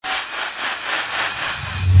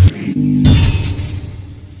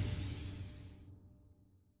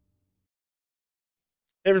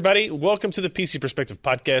Hey everybody, welcome to the PC Perspective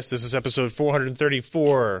Podcast. This is episode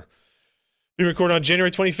 434. We record on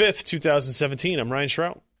January 25th, 2017. I'm Ryan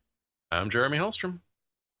Shrout. I'm Jeremy Hellstrom.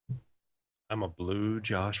 I'm a blue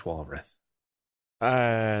Josh Walrath.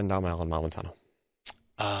 And I'm Alan Malventano.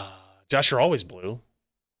 Josh, you're always blue.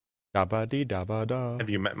 Da-ba-dee-da-ba-da. Have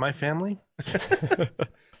you met my family?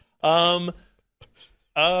 No.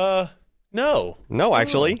 No,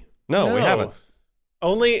 actually. No, we haven't.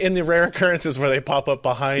 Only in the rare occurrences where they pop up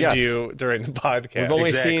behind Yes. you during the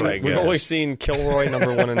podcast. We've only seen Kilroy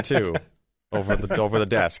number 1 and 2 over the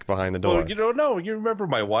desk behind the door. Well, you don't know. You remember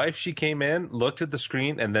my wife? She came in, looked at the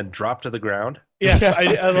screen, and then dropped to the ground. Yes,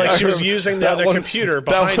 I she was using the other computer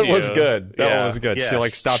behind that you. was good. That Yeah. one was good. Yes. She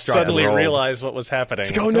stopped, dropped, Suddenly and rolled. realized what was happening.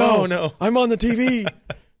 Like, oh no, no. I'm on the TV.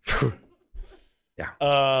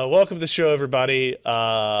 Welcome to the show, everybody.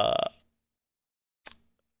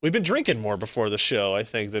 We've been drinking more before the show, I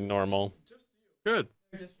think, than normal. Good.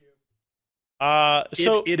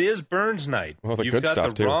 So it is Burns night. Well, the You've good got stuff,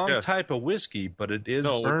 the too. wrong Yes. type of whiskey, but it is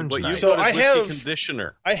Burns what night. you So got is I whiskey have-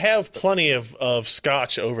 conditioner. I have plenty of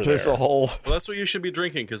scotch over There's there. a whole. Well, that's what you should be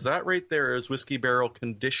drinking, because that right there is whiskey barrel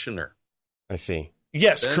conditioner. I see.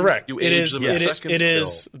 Yes, Then correct. you It age is. them It in is. second It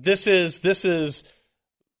is. This is.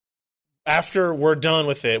 After we're done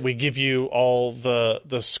with it, we give you all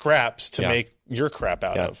the scraps to Yeah. make your crap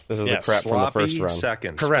out Yeah, of. this is Yes. the crap from the Sloppy first round.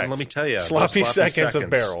 seconds. Correct. And let me tell you, Sloppy seconds of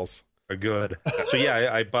barrels. are good. So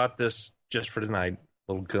yeah, I bought this just for tonight.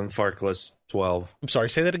 Little Glenfarclas 12. I'm sorry.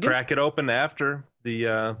 Say that again. Crack it open after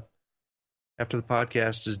the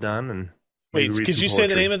podcast is done, and Wait, maybe read could some you say the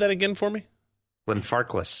poetry. name of that again for me?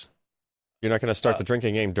 Glenfarclas? You're not going to start the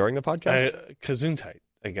drinking game during the podcast? Kazuntite,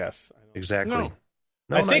 I guess. Exactly. No.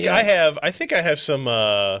 No, I not think yet. I think I have some.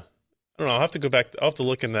 I don't know. I'll have to go back. I'll have to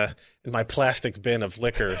look in my plastic bin of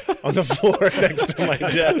liquor on the floor next to my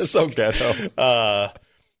desk. So ghetto.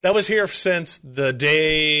 That was here since the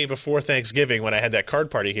day before Thanksgiving when I had that card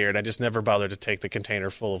party here, and I just never bothered to take the container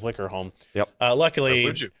full of liquor home. Yep. Luckily,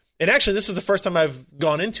 Would you? and actually, this is the first time I've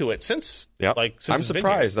gone into it since. Yep. Since I'm it's been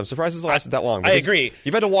surprised. I'm surprised it's lasted that long. I because agree.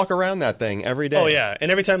 You've had to walk around that thing every day. Oh yeah, and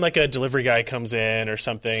every time like a delivery guy comes in or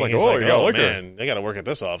something, like, he's "Oh, you got liquor." man, they got to work at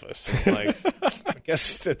this office. And, like, I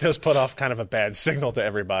guess it does put off kind of a bad signal to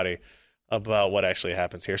everybody about what actually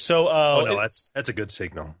happens here. So, Oh no, that's a good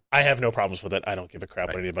signal. I have no problems with it. I don't give a crap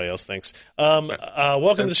what anybody else thinks. Welcome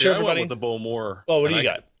to the show, I went everybody. with the Bowmore. Oh, what do and you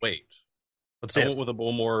I- got? Wait. Let's I see. went with a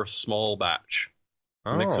Bowmore small batch.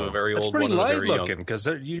 Oh, mix of a very that's old pretty one and a light very young. looking because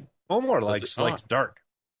Bowmore likes not? dark.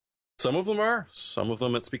 Some of them are. Some of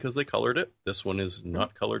them it's because they colored it. This one is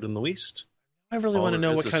not colored in the least. I really all want to it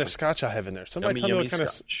know is what is kind of some scotch I have in there. Somebody yummy, tell me what yummy kind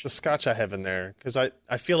scotch. of the scotch I have in there, because I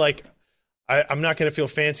feel like I'm not going to feel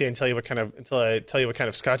fancy until I tell you what kind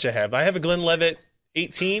of scotch I have. I have a Glenlivet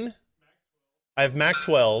 18. I have Mac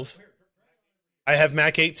 12. I have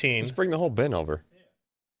Mac 18. Just bring the whole bin over.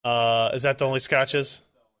 Is that the only scotches?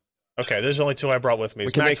 Okay, there's only two I brought with me.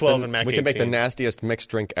 It's Mac 12 and Mac 18. We can make the nastiest mixed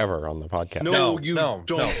drink ever on the podcast. No, you no,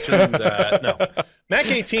 don't no. do that. No. Mac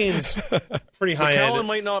 18's pretty high Macallan end.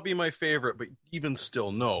 might not be my favorite, but even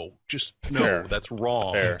still, no. Just no. Fair. That's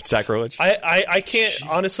wrong. Fair. Sacrilege. I can't,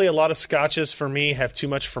 honestly, a lot of scotches for me have too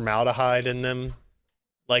much formaldehyde in them.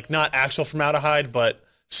 Like, not actual formaldehyde, but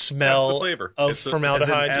smell the flavor. of It's a-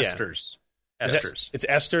 formaldehyde. As in Yeah. esters. Is that- Esters. It's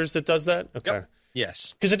esters that does that? Okay. Yep.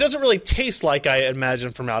 Yes. Because it doesn't really taste like I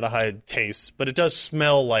imagine formaldehyde tastes, but it does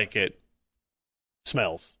smell like it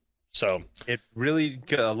smells. So It really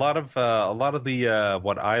a lot of the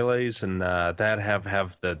what Islays and that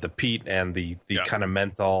have the peat and the Yeah. kind of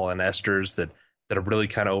menthol and esters that are really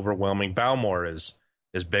kind of overwhelming. Bowmore is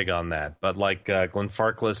big on that, but like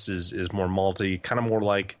Glenfarclas is more malty, kind of more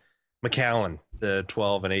like Macallan. The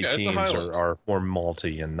 12 and Yeah, it's a 18s Highland. are more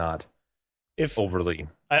malty and not if overly.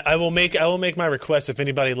 I will make my request, if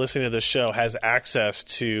anybody listening to this show has access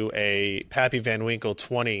to a Pappy Van Winkle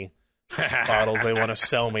 20 bottles they want to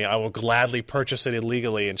sell me, I will gladly purchase it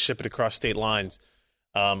illegally and ship it across state lines,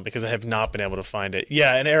 because I have not been able to find it.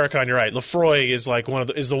 Yeah, and Ericon, you're right. Lefroy is like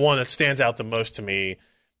is the one that stands out the most to me.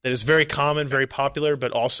 That is very common, very popular,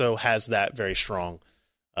 but also has that very strong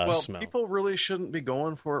smell. People really shouldn't be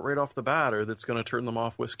going for it right off the bat, or that's going to turn them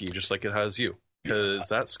off whiskey, just like it has you. Because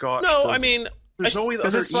that Scotch. No, doesn't- I mean, there's no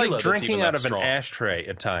Because other it's like Ela that's drinking even out that of an strong. ashtray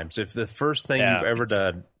at times. If the first thing Yeah, you've ever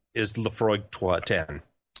done is Lefroy 10.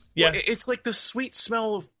 yeah. Well, it's like the sweet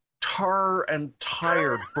smell of tar and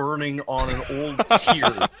tire burning on an old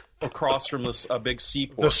pier across from a big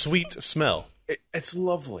seaport. The sweet smell. It's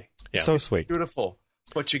lovely. Yeah. So sweet. Beautiful.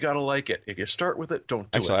 But you got to like it. If you start with it, don't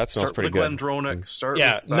do Actually, it. that smells Start pretty with good. Glendronach. Start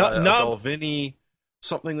Yeah, with not- Balvenie.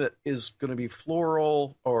 something that is going to be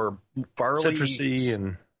floral or barley, citrusy,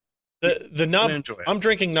 and the Knob. enjoy it. I'm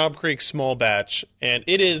drinking Knob Creek small batch, and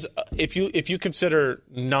it is if you consider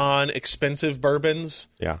non-expensive bourbons,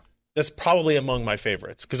 Yeah. that's probably among my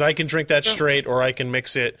favorites because I can drink that straight, or I can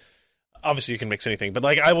mix it. Obviously, you can mix anything, but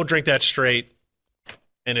like I will drink that straight,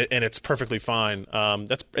 and it's perfectly fine.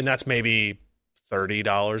 That's maybe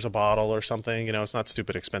 $30 a bottle or something. It's not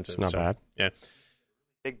stupid expensive. It's not bad. Yeah.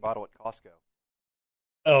 Big bottle at Costco.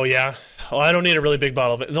 Oh yeah. Well, I don't need a really big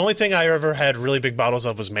bottle of it. The only thing I ever had really big bottles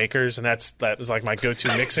of was Makers, and that was like my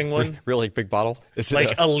go-to mixing one. Really big bottle? Is it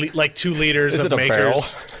Like like 2 liters is of it a Makers. barrel?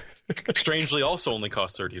 Strangely, also only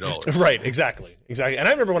costs $30. Right, exactly. And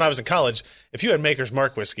I remember when I was in college, if you had Maker's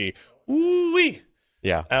Mark whiskey, woo-wee,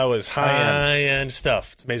 Yeah. that was high-end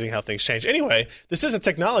stuff. It's amazing how things change. Anyway, this is a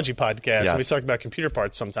technology podcast, and we Yes. talk about computer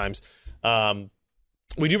parts sometimes.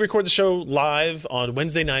 We do record the show live on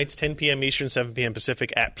Wednesday nights, 10 p.m. Eastern, 7 p.m.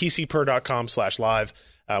 Pacific at pcper.com/live.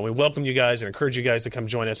 We welcome you guys and encourage you guys to come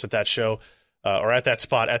join us at that show or at that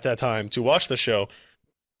spot at that time to watch the show.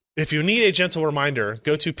 If you need a gentle reminder,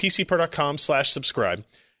 go to pcper.com/subscribe.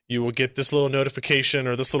 You will get this little notification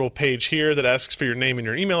or this little page here that asks for your name and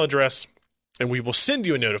your email address, and we will send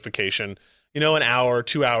you a notification, an hour,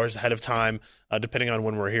 2 hours ahead of time, depending on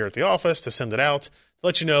when we're here at the office, to send it out, to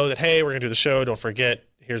let you know that, hey, we're going to do the show. Don't forget,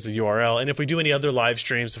 here's the URL. And if we do any other live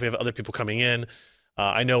streams, if we have other people coming in,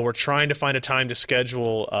 I know we're trying to find a time to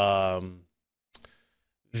schedule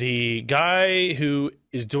the guy who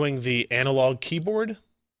is doing the analog keyboard.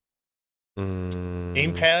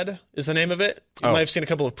 Gamepad is the name of it. You might have seen a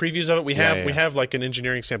couple of previews of it. We have like an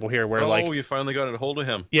engineering sample here where you finally got a hold of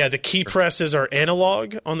him. Yeah, the key presses are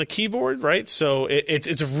analog on the keyboard, right? So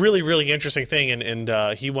it's a really, really interesting thing,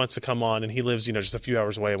 and he wants to come on, and he lives just a few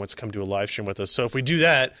hours away and wants to come do a live stream with us. So if we do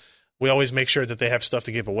that, we always make sure that they have stuff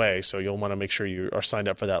to give away. So you'll want to make sure you are signed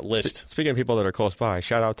up for that list. Speaking of people that are close by,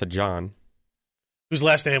 shout out to John, Whose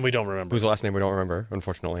last name we don't remember. whose last name we don't remember,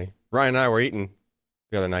 unfortunately. Ryan and I were eating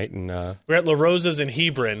the other night, and We're at La Rosa's in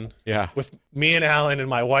Hebron yeah, with me and Alan and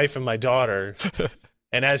my wife and my daughter.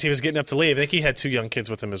 And as he was getting up to leave, I think he had 2 young kids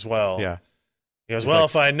with him as well. yeah. He goes, well,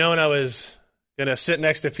 if I had known I was going to sit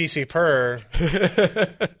next to PC Per,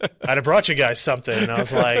 I'd have brought you guys something. And I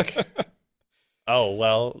was like, oh,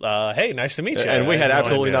 well, hey, nice to meet you. And we had I had no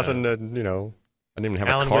absolutely idea. nothing to, I didn't even have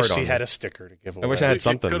Alan a card wished on he me. had a sticker to give away. I wish I had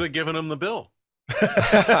something. Could have given him the bill.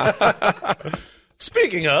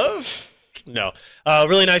 Speaking of, no,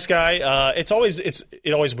 really nice guy. It always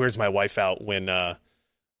weirds my wife out when,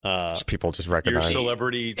 Just people just Your recognize.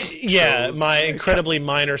 celebrity. yeah, shows. my incredibly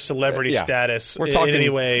minor celebrity Yeah. status We're talking- in any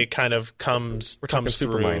way kind of comes super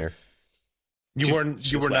through. minor. you were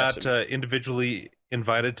just laughs not at individually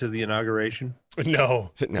invited to the inauguration.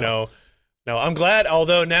 No. I'm glad.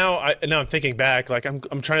 Although now I'm thinking back, like I'm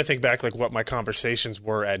trying to think back, like what my conversations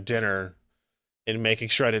were at dinner, and making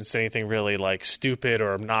sure I didn't say anything really like stupid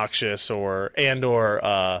or obnoxious or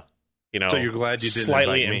So you're glad you didn't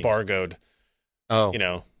slightly invite me. embargoed. Oh,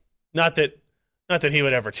 Not that he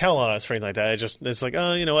would ever tell on us or anything like that. It's like,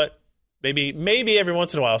 oh, you know what? Maybe every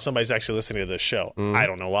once in a while somebody's actually listening to this show. I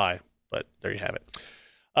don't know why, but there you have it.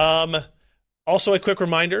 Also, a quick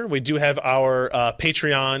reminder, we do have our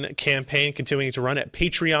Patreon campaign continuing to run at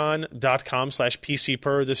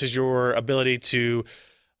patreon.com/PCPer. This is your ability to,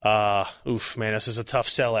 this is a tough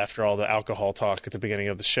sell after all the alcohol talk at the beginning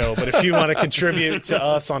of the show. But if you want to contribute to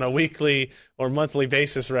us on a weekly or monthly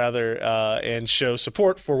basis, rather, and show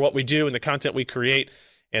support for what we do and the content we create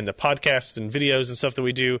and the podcasts and videos and stuff that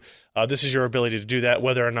we do, this is your ability to do that,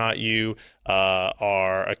 whether or not you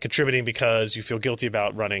are contributing because you feel guilty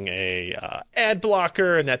about running a ad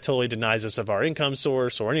blocker and that totally denies us of our income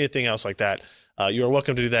source or anything else like that. You are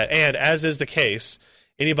welcome to do that. And as is the case,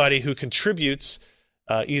 anybody who contributes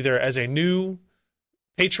either as a new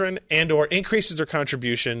patron and or increases their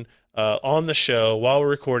contribution on the show while we're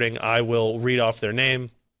recording, I will read off their name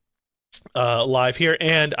live here,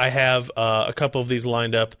 and I have a couple of these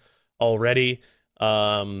lined up already.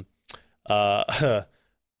 Pootie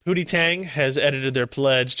Tang has edited their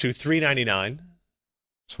pledge to $3.99.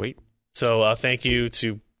 sweet. So thank you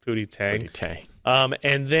to Pootie Tang. Pretty tay.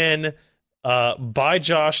 And then buy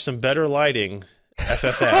Josh some better lighting,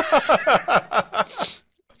 FFS.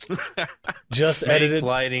 Just Make edited.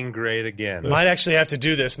 lighting great again. Might actually have to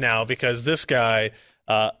do this now because this guy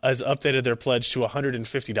has updated their pledge to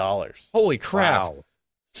 $150. Holy crap! Wow.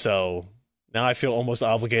 So now I feel almost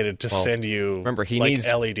obligated to send you. Remember, he like needs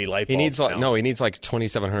LED light bulbs. He needs like now. he needs like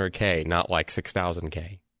 2,700K, not like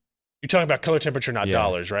 6,000K. You're talking about color temperature, not Yeah.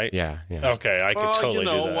 dollars, right? Yeah, yeah. Okay, I could totally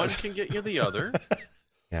do that. One can get you the other.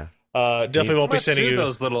 Definitely won't How be much sending do you.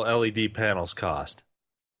 those little LED panels cost?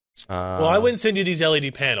 Well, I wouldn't send you these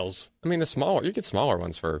LED panels. I mean, you get smaller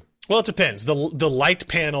ones for. Well, it depends. The Light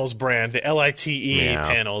Panels brand, the LITE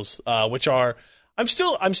panels, which are, I'm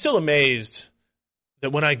still amazed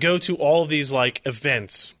that when I go to all of these like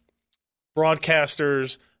events,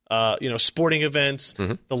 broadcasters, sporting events,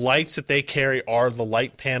 the lights that they carry are the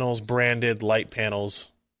Light Panels branded light panels,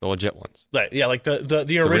 The legit ones. Yeah, like the original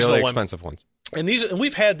the really one. expensive ones. And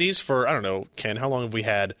we've had these for, I don't know, Ken, how long have we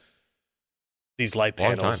had these light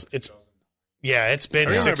panels? Long time. It's been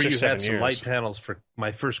I 6 remember or you 7 had some years. light panels for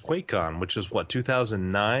my first QuakeCon, which was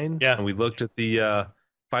 2009. Yeah. And we looked at the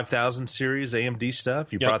 5000 series AMD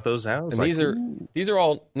stuff. You brought those out. And these are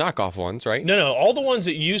all knockoff ones, right? No. All the ones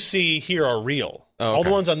that you see here are real. Oh, okay. All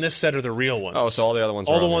the ones on this set are the real ones. Oh, so all the other ones.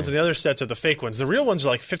 All are the on ones there. in the other sets are the fake ones. The real ones are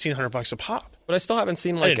like $1,500 a pop. But I still haven't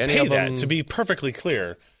seen I like didn't any pay of them. that, to be perfectly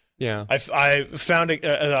clear. Yeah. I found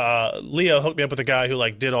Leo hooked me up with a guy who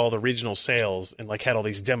like did all the regional sales and like had all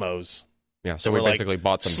these demos. Yeah. So We're, we basically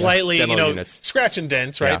bought some slightly, demo units. scratch and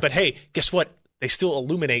dents, right? Yeah. But hey, guess what? They still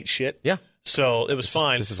illuminate shit. Yeah. So it was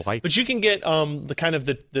fine. Just as lights. But you can get the kind of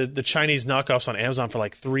the Chinese knockoffs on Amazon for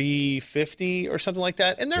like $350 or something like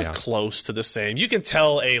that, and they're close to the same. You can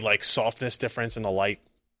tell a like softness difference in the light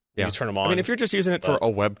when you turn them on. I mean, if you're just using it for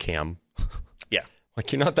a webcam, yeah,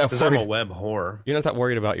 like you're not that because I'm a worried. web whore. You're not that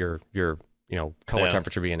worried about your color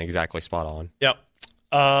temperature being exactly spot on.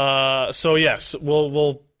 Yep. So yes,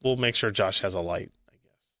 we'll make sure Josh has a light. I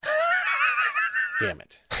guess. Damn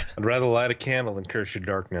it. I'd rather light a candle than curse your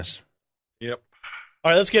darkness. Yep.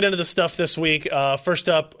 All right, let's get into the stuff this week. First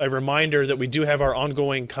up, a reminder that we do have our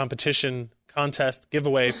ongoing contest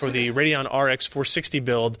giveaway for the Radeon RX 460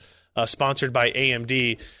 build, sponsored by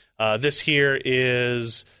AMD. This here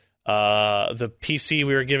is the PC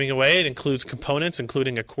we are giving away. It includes components,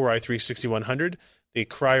 including a Core i3-6100, the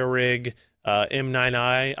CryoRig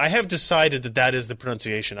M9i. I have decided that is the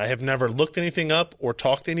pronunciation. I have never looked anything up or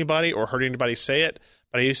talked to anybody or heard anybody say it,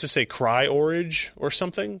 but I used to say CryoRig or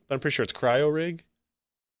something, but I'm pretty sure it's CryoRig.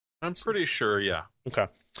 I'm pretty sure, yeah. Okay.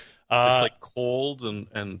 It's like cold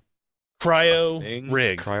and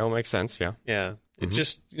CryoRig. Cryo makes sense, yeah. Yeah. It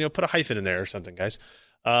just, put a hyphen in there or something, guys.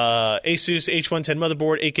 Asus H110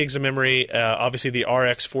 motherboard, 8 gigs of memory, obviously the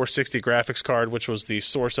RX 460 graphics card, which was the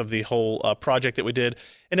source of the whole project that we did,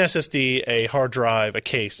 an SSD, a hard drive, a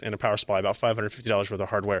case, and a power supply, about $550 worth of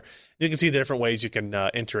hardware. You can see the different ways you can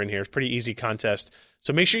enter in here. It's a pretty easy contest.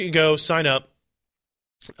 So make sure you go sign up.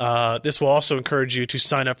 This will also encourage you to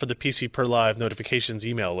sign up for the PC Per Live notifications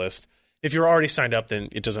email list. If you're already signed up, then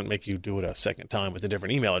it doesn't make you do it a second time with a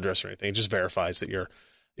different email address or anything. It just verifies that you're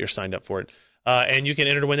signed up for it. And you can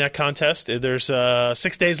enter to win that contest. There's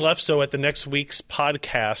 6 days left, so at the next week's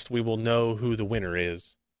podcast, we will know who the winner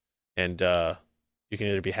is. And you can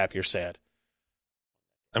either be happy or sad.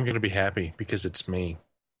 I'm going to be happy because it's me.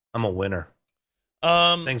 I'm a winner.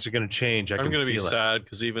 Things are going to change. I'm going to be feel it. sad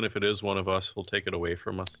because even if it is one of us, he'll take it away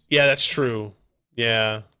from us. Yeah, that's true.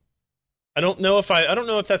 Yeah. I don't know if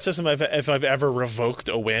that's system if I've ever revoked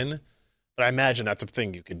a win, but I imagine that's a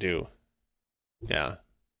thing you could do. Yeah.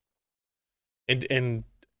 And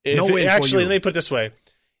actually, let me put it this way.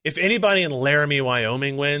 If anybody in Laramie,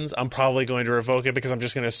 Wyoming wins, I'm probably going to revoke it because I'm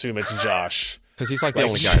just going to assume it's Josh. Because he's like the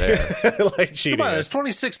only guy there. Like cheating. Come on, there's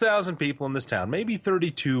 26,000 people in this town. Maybe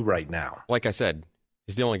 32 right now. Like I said,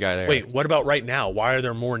 he's the only guy there. Wait, what about right now? Why are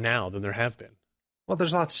there more now than there have been? Well,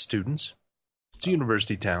 there's lots of students. It's a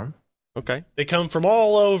university town. Okay. They come from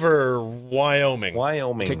all over Wyoming.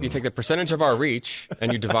 Wyoming. You take the percentage of our reach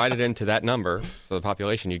and you divide it into that number for the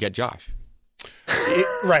population, you get Josh.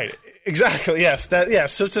 Right. Exactly. Yes.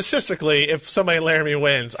 So statistically, if somebody in Laramie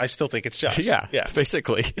wins, I still think it's Josh. Yeah.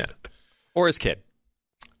 Basically. Yeah. Or his kid.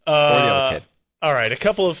 Or the other kid. All right. A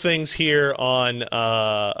couple of things here on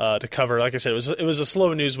to cover. Like I said, it was a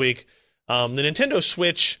slow news week. The Nintendo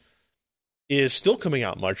Switch is still coming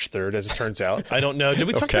out March 3rd, as it turns out. I don't know. Did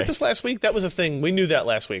we talk about this last week? That was a thing. We knew that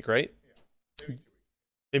last week, right?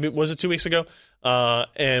 Maybe was it 2 weeks ago?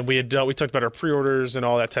 And we talked about our pre-orders and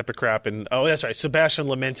all that type of crap. And that's right. Sebastian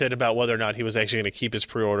lamented about whether or not he was actually going to keep his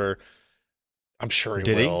pre-order. I'm sure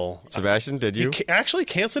he will. He? Sebastian, did you? Actually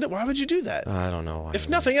canceled it? Why would you do that? I don't know. If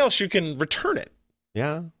nothing else, you can return it.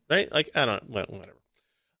 Yeah. Right? Like, I don't know.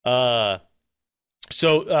 Whatever.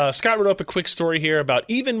 So Scott wrote up a quick story here about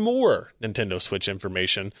even more Nintendo Switch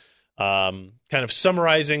information. Kind of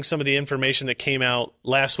summarizing some of the information that came out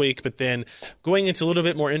last week, but then going into a little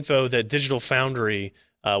bit more info that Digital Foundry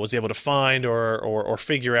was able to find or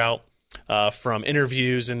figure out from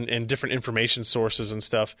interviews and different information sources and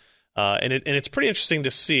stuff. And it's pretty interesting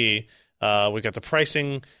to see. We got the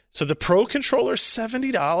pricing. So the Pro controller,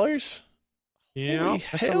 $70. Yeah,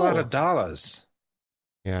 that's a lot of dollars.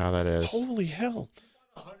 Yeah, that is. Holy hell!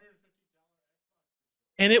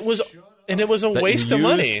 And it was a That waste you of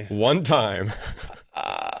money. used one time.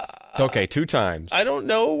 Okay, 2 times. I don't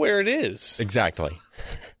know where it is. Exactly.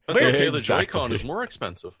 That's okay. The Exactly. Joy-Con is more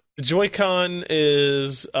expensive. The Joy-Con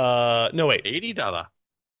is no wait. $80.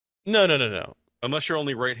 No. Unless you're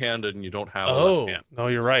only right-handed and you don't have a Oh, left hand. no,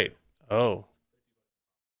 you're right. Oh.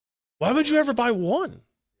 Why would you ever buy one?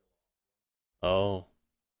 Oh.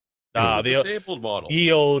 The The disabled model.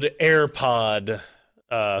 ye old AirPod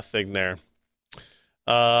thing there.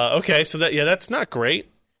 Okay, so that's not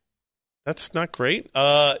great. That's not great.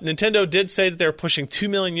 Nintendo did say that they're pushing 2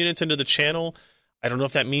 million units into the channel. I don't know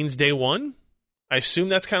if that means day one. I assume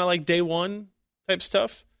that's kind of like day one type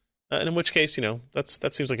stuff. And in which case,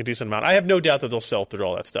 that seems like a decent amount. I have no doubt that they'll sell through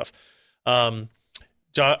all that stuff.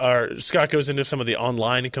 Scott goes into some of the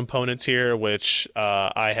online components here, which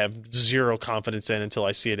I have zero confidence in until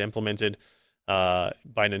I see it implemented by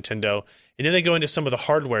Nintendo. And then they go into some of the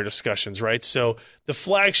hardware discussions, right? So the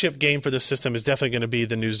flagship game for the system is definitely going to be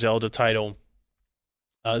the new Zelda title.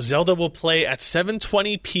 Zelda will play at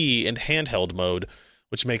 720p in handheld mode,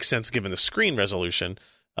 which makes sense given the screen resolution.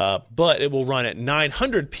 But it will run at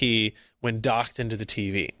 900p when docked into the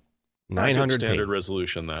TV. 900p. Standard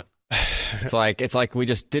resolution, that. It's like we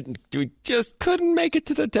just couldn't make it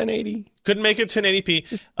to the 1080. Couldn't make it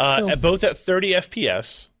 1080p. Both at 30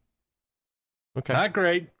 FPS. Okay. Not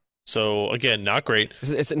great. So again, not great.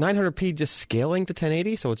 Is it 900p just scaling to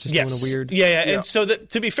 1080? So it's just doing a weird. Yeah. And so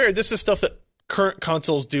to be fair, this is stuff that current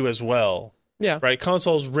consoles do as well. Yeah. Right.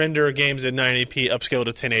 Consoles render games at 980p, upscale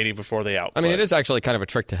to 1080 before they output. I mean, it is actually kind of a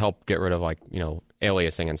trick to help get rid of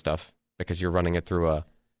aliasing and stuff because you're running it through a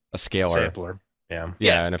scaler. Sampler. Yeah.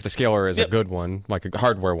 Yeah, and if the scaler is a good one, like a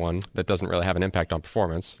hardware one that doesn't really have an impact on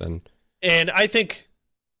performance, then. And I think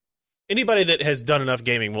anybody that has done enough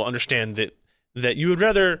gaming will understand that you would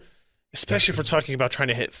rather, especially if we're talking about trying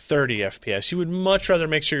to hit 30 FPS, you would much rather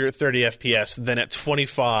make sure you're at 30 FPS than at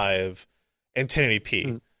 25 and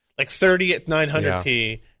 1080p. Like 30 at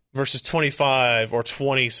 900p versus 25 or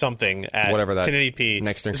 20 something at whatever that 1080p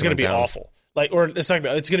next is going to be down. awful. It's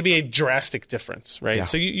going to be a drastic difference, right? Yeah.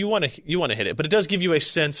 So you want to hit it, but it does give you a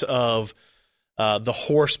sense of the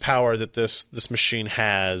horsepower that this machine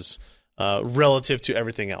has relative to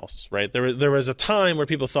everything else, right? There was a time where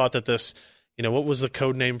people thought that this, what was the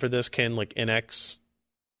code name for this, Ken? Like NX,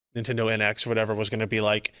 Nintendo NX or whatever, was going to be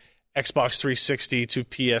like Xbox 360 to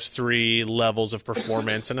PS3 levels of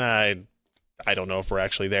performance, and I don't know if we're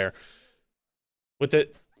actually there with the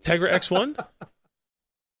Tegra X1.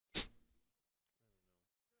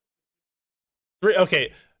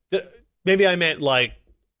 Okay, maybe I meant like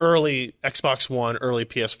early Xbox One, early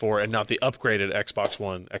PS4, and not the upgraded Xbox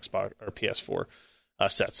One, Xbox or PS4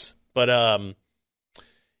 sets. But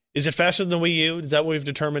is it faster than the Wii U? Is that what we've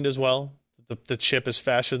determined as well? The chip is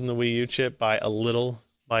faster than the Wii U chip by a little.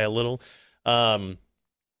 It's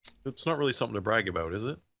not really something to brag about, is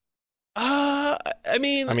it? I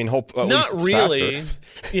mean, hope at not least it's really. faster.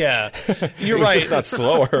 Yeah, you're At least right. It's not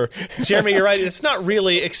slower. Jeremy, you're right. It's not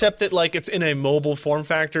really, except that like it's in a mobile form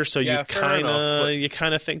factor, so Yeah, you fair enough,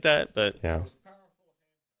 kind of think that, but Yeah.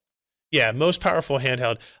 yeah, most powerful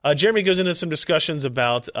handheld. Jeremy goes into some discussions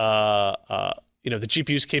about the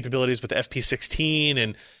GPU's capabilities with the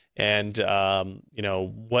FP16 and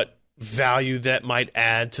what value that might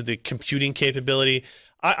add to the computing capability.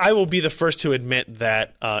 I will be the first to admit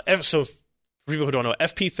that. So for people who don't know,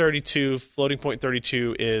 FP32, floating point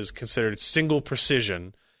 32, is considered single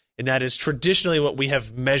precision, and that is traditionally what we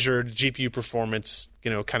have measured GPU performance,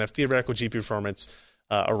 kind of theoretical GPU performance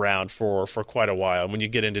around for quite a while. When you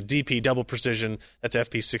get into DP, double precision, that's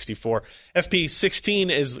FP64.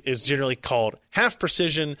 FP16 is generally called half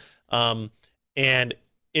precision, and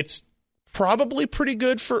it's probably pretty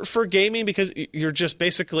good for gaming because you're just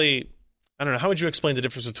basically, I don't know, how would you explain the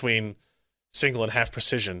difference between single and half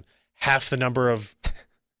precision? Half the number of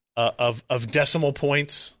decimal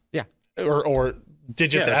points, or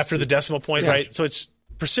digits after the decimal point, right? So it's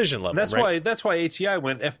precision level. And that's why ATI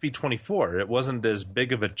went FP24. It wasn't as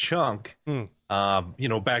big of a chunk.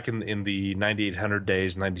 Back in the 9800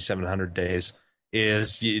 days, 9700 days,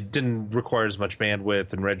 it didn't require as much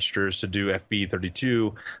bandwidth and registers to do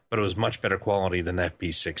FP32, but it was much better quality than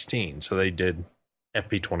FP16. So they did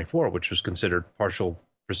FP24, which was considered partial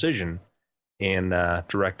precision in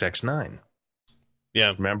DirectX 9.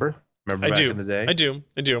 Yeah. Remember back in the day? I do.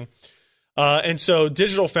 And so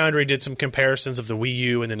Digital Foundry did some comparisons of the Wii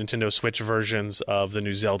U and the Nintendo Switch versions of the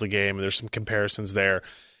new Zelda game, and there's some comparisons there.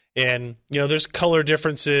 And, there's color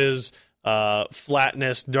differences,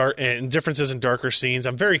 flatness, dark, and differences in darker scenes.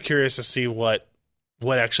 I'm very curious to see what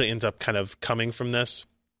actually ends up kind of coming from this.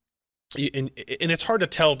 and it's hard to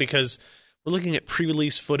tell because we're looking at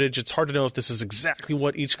pre-release footage. It's hard to know if this is exactly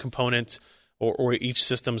what each component or each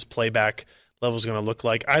system's playback level is going to look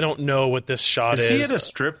like. I don't know what this shot is. Is he at a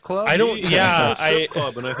strip club? I don't. Yeah, He's at a strip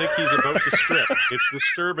club, and I think he's about to strip. It's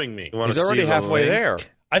disturbing me. He's already halfway there.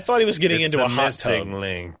 I thought he was getting It's into the a hot tub.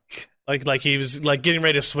 link. Like he was like getting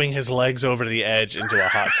ready to swing his legs over to the edge into a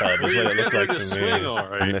hot tub. Is what it looked like to me. All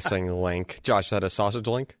right. Missing link. Josh, is that a sausage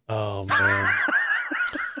link? Oh man.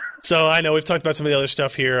 So I know we've talked about some of the other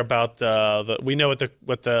stuff here about the we know what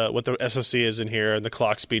the SoC is in here and the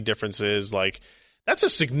clock speed differences. Like that's a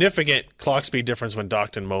significant clock speed difference when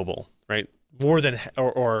docked in mobile, right? More than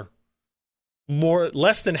or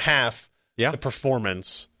less than half the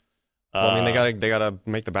performance. Well, I mean, they gotta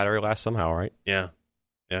make the battery last somehow, right? Yeah.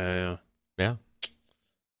 Yeah.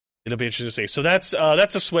 It'll be interesting to see. So that's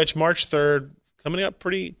a Switch, March 3rd, coming up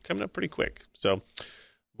pretty quick. So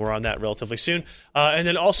more on that relatively soon. And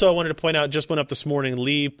then also I wanted to point out, just went up this morning,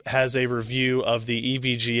 Lee has a review of the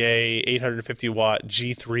EVGA 850 watt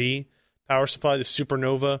G3 power supply, the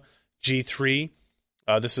SuperNOVA G3.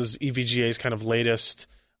 This is EVGA's kind of latest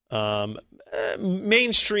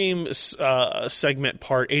mainstream segment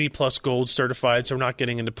part, 80 plus gold certified, so we're not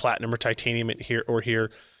getting into platinum or titanium here,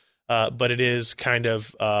 but it is kind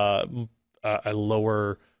of a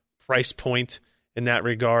lower price point in that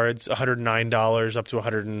regards, $109 up to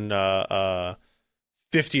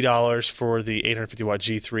 $150 for the 850 watt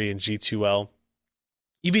G3 and G2L.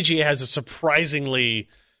 EVGA has a surprisingly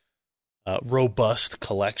robust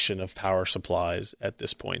collection of power supplies at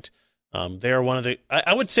this point. They are one of the,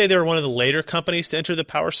 I would say they're one of the later companies to enter the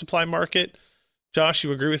power supply market. Josh,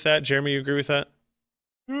 you agree with that? Jeremy, you agree with that?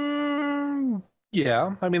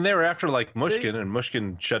 Yeah. I mean, they were after like Mushkin, and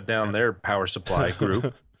Mushkin shut down their power supply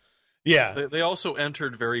group. Yeah. They also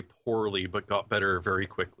entered very poorly, but got better very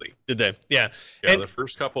quickly. Did they? Yeah. Yeah, the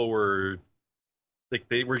first couple were, like,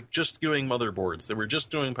 they were just doing motherboards. They were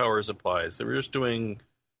just doing power supplies. They were just doing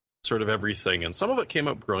sort of everything, and some of it came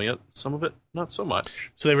out brilliant, some of it not so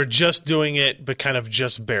much. So they were just doing it, but kind of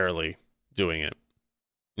just barely doing it.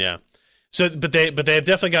 Yeah. So, but they have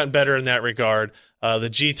definitely gotten better in that regard.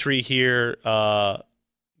 The G3 here got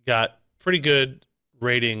pretty good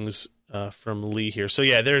ratings from Lee here. So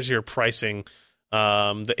yeah, there's your pricing.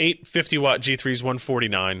 The 850 watt G3 is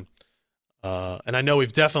 $149, and I know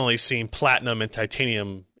we've definitely seen platinum and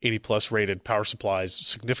titanium 80 plus rated power supplies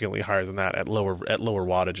significantly higher than that at lower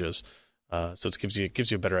wattages. So it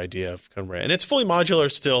gives you a better idea of kind of rate. And it's fully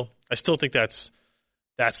modular still. I still think that's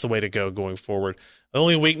the way to go going forward. The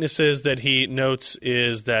only weaknesses that he notes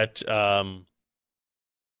is that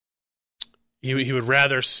he would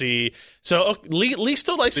rather see. So Lee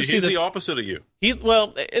still likes to see the opposite of you.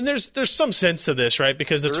 And there's some sense to this, right?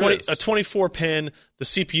 Because a 24 pin, the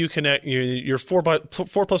CPU connect your 4+4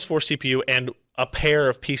 CPU and a pair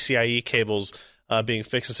of PCIe cables being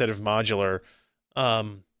fixed instead of modular.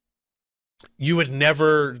 You would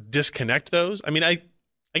never disconnect those. I mean, I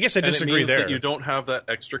guess I disagree and it means there. That you don't have that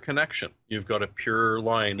extra connection. You've got a pure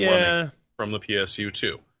line running from the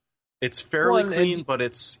PSU2. It's fairly clean, but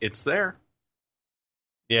it's there.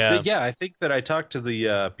 Yeah. Yeah, I think that I talked to the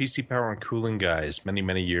PC Power and Cooling guys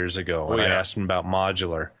many years ago, and I asked them about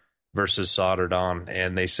modular versus soldered on,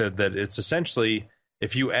 and they said that it's essentially,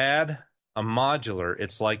 if you add a modular,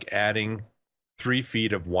 it's like adding 3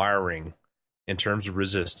 feet of wiring in terms of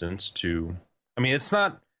resistance to, I mean, it's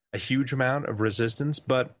not a huge amount of resistance,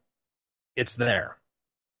 but it's there.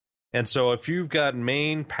 And so if you've got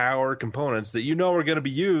main power components that you know are going to be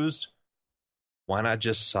used, why not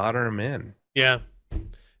just solder them in? Yeah.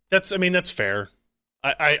 That's fair.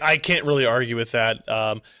 I can't really argue with that.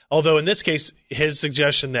 Although in this case, his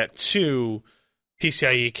suggestion that 2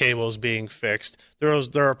 PCIe cables being fixed, there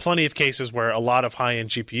are plenty of cases where a lot of high-end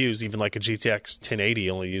GPUs, even like a GTX 1080,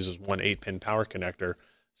 only uses one 8-pin power connector.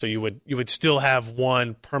 So you would still have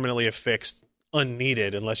one permanently affixed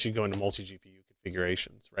unneeded unless you go into multi-GPU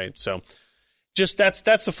configurations, right? So just that's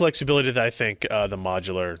the flexibility that I think the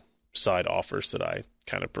modular side offers that I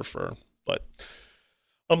kind of prefer. But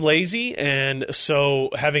I'm lazy, and so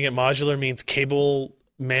having it modular means cable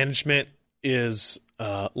management is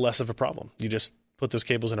less of a problem. You just put those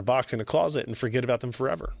cables in a box in a closet and forget about them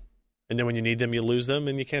forever. And then when you need them, you lose them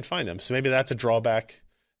and you can't find them. So maybe that's a drawback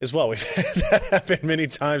as well. We've had that happen many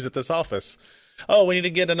times at this office. Oh, we need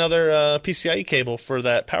to get another PCIe cable for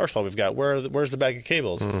that power supply we've got. Where's the bag of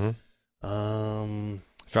cables? Mm-hmm.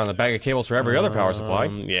 Found the bag of cables for every other power supply.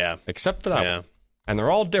 Yeah. Except for that one. And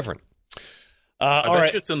they're all different. I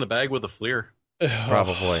bet you it's in the bag with the FLIR.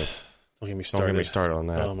 Probably. Don't get me started. Don't get me started on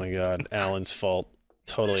that. Oh, my God. Alan's fault.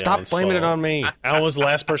 Totally Stop Alan's blaming fault. it on me. Alan was the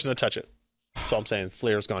last person to touch it. That's all I'm saying.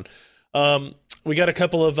 FLIR's gone. We got a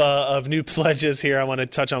couple of new pledges here I want to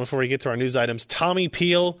touch on before we get to our news items. Tommy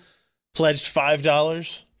Peel pledged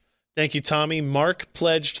 $5. Thank you, Tommy. Mark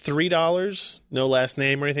pledged $3. No last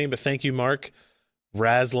name or anything, but thank you, Mark.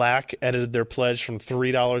 Razlack edited their pledge from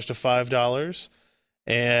 $3 to $5.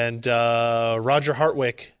 And Roger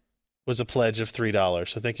Hartwick was a pledge of $3.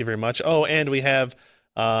 So thank you very much. Oh, and we have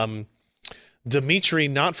Dimitri,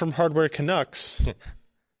 not from Hardware Canucks,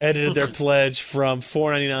 edited their pledge from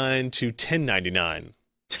 $4.99 to $10.99.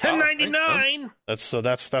 $10.99.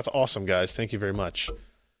 That's awesome, guys. Thank you very much.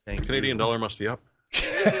 Canadian dollar must be up.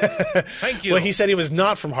 Thank you. Well, he said he was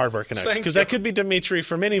not from Hardware Canucks because that could be Dimitri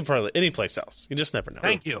from any place else. You just never know.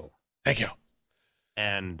 Thank you. Thank you.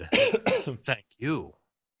 And thank you.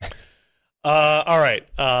 All right.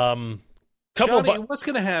 Johnny, what's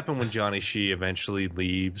going to happen when Johnny Shee eventually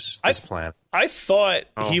leaves this planet? I thought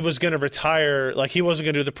he was going to retire. Like he wasn't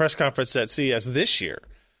going to do the press conference at CES this year.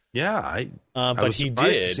 Yeah, but he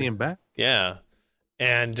did. To see him back. Yeah,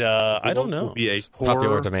 and I don't know. Will be a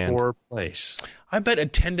popular demand. Poor place. I bet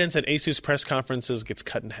attendance at ASUS press conferences gets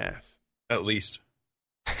cut in half. At least.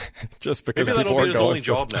 Just because maybe that'll people be are his going only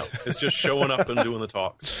job now. It's just showing up and doing the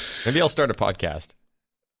talks. Maybe I'll start a podcast.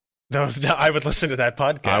 No, I would listen to that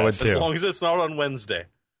podcast. I would too. As long as it's not on Wednesday.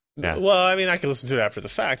 Yeah. Well, I mean, I can listen to it after the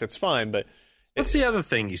fact. That's fine. But what's the other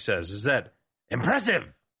thing he says? Is that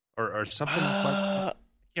impressive or something? I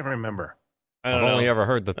can't remember. I've only ever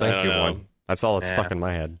heard the thank you one. That's all that's stuck in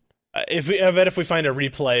my head. I bet if we find a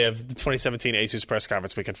replay of the 2017 ASUS press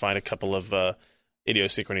conference, we can find a couple of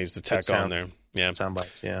idiosyncrasies to tack on there. Yeah, sound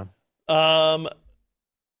bites. Yeah. I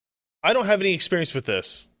don't have any experience with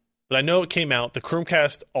this, but I know it came out. The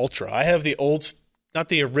Chromecast Ultra. I have the old, not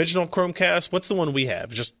the original Chromecast. What's the one we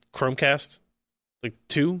have? Just Chromecast, like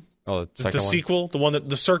 2. Oh, the sequel, the one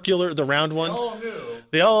the circular, the round one.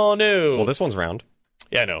 The all new. Well, this one's round.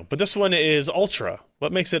 Yeah, I know, but this one is Ultra.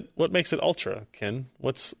 What makes it Ultra, Ken?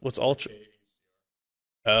 What's Ultra?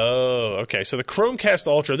 Oh, okay. So the Chromecast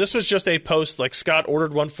Ultra. This was just a post. Like Scott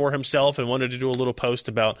ordered one for himself and wanted to do a little post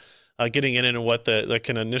about getting in it and what the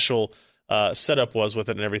initial setup was with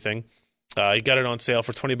it and everything. He got it on sale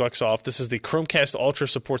for $20 off. This is the Chromecast Ultra.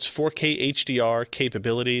 Supports 4K HDR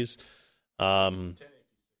capabilities. Oh,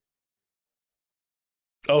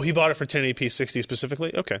 he bought it for 1080p 60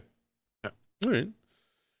 specifically. Okay. Yeah. All right.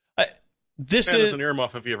 This is is an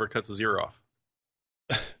earmuff if he ever cuts his ear off.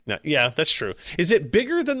 No, yeah, that's true. Is it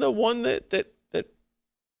bigger than the one that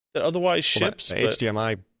otherwise ships? The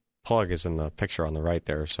HDMI plug is in the picture on the right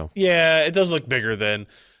there. So yeah, it does look bigger than.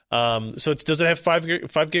 So does it have 5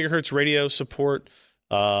 gigahertz radio support?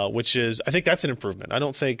 Which is, I think that's an improvement. I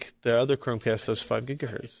don't think the other Chromecast does 5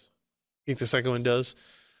 gigahertz. I think the second one does.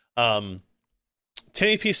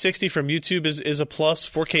 1080p 60 from YouTube is a plus.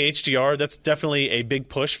 4K HDR, that's definitely a big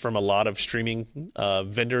push from a lot of streaming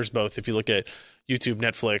vendors, both if you look at YouTube,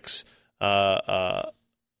 Netflix,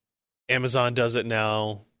 Amazon does it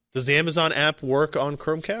now. Does the Amazon app work on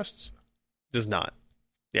Chromecasts? Does not.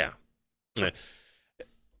 Yeah.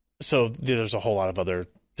 So there's a whole lot of other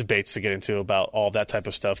debates to get into about all that type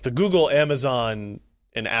of stuff. The Google, Amazon,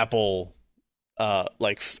 and Apple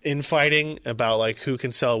infighting about like who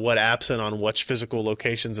can sell what apps and on which physical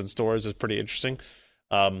locations and stores is pretty interesting.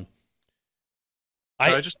 I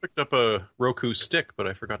just picked up a Roku stick, but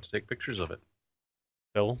I forgot to take pictures of it.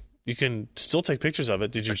 Bill, you can still take pictures of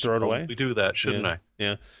it. Did you throw it away? We do that, shouldn't I?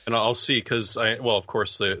 Yeah. And I'll see because of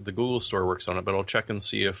course the Google store works on it, but I'll check and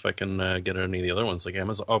see if I can get any of the other ones like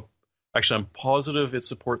Amazon. Oh, actually, I'm positive it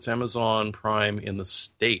supports Amazon Prime in the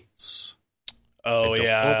States. Oh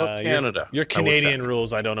yeah, Canada. Your Canadian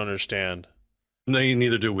rules, I don't understand. No,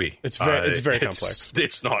 neither do we. It's very complex.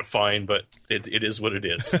 It's not fine, but it is what it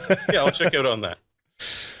is. Yeah, I'll check out on that.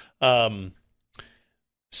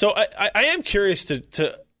 So I am curious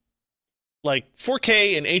to like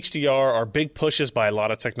 4K and HDR are big pushes by a lot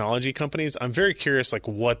of technology companies. I'm very curious like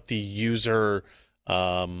what the user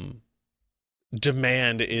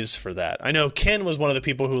demand is for that. I know Ken was one of the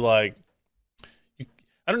people who like.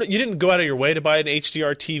 I don't know. You didn't go out of your way to buy an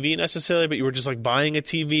HDR TV necessarily, but you were just like buying a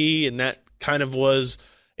TV, and that kind of was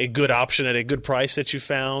a good option at a good price that you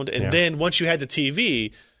found. And then once you had the TV,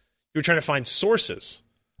 you were trying to find sources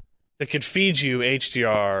that could feed you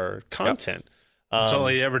HDR content. Yep. So all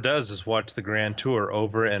he ever does is watch the Grand Tour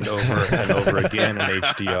over and over and over again in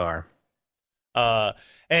HDR.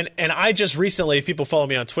 And I just recently, if people follow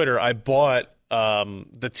me on Twitter, I bought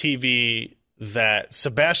the TV that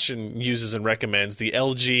Sebastian uses and recommends, the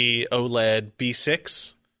LG OLED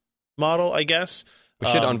B6 model, I guess. We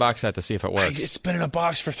should unbox that to see if it works. It's been in a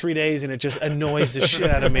box for 3 days, and it just annoys the shit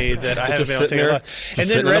out of me that I haven't been able to take it out. And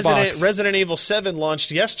then Resident Evil 7 launched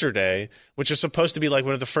yesterday, which is supposed to be like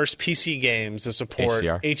one of the first PC games to support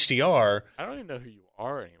HDR. I don't even know who you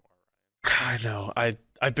are anymore. I know.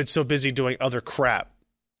 I've been so busy doing other crap,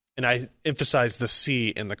 and I emphasize the C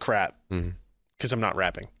in the crap because I'm not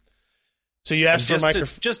rapping. So you asked for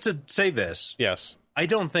microphone. Just to say this. Yes. I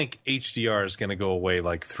don't think HDR is going to go away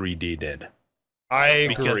like 3D did. I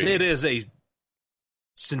agree. Because it is a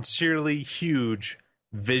sincerely huge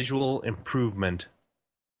visual improvement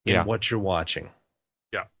in what you're watching.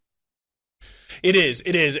 Yeah. It is.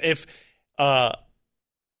 If and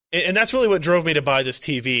that's really what drove me to buy this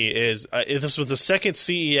TV is this was the second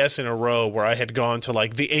CES in a row where I had gone to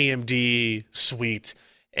like the AMD suite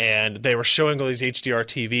and they were showing all these HDR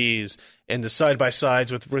TVs and the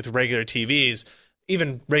side-by-sides with regular TVs,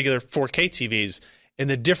 even regular 4K TVs. And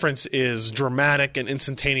the difference is dramatic and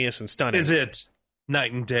instantaneous and stunning. Is it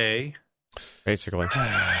night and day? Basically.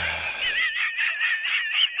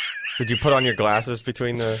 Did you put on your glasses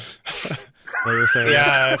between the... what you were saying?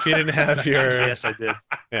 Yeah, if you didn't have your... Yes, I did.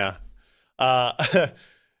 Yeah.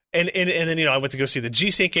 And then, I went to go see the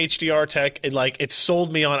G-Sync HDR tech, and, it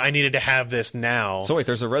sold me on I needed to have this now. So wait,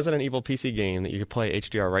 there's a Resident Evil PC game that you could play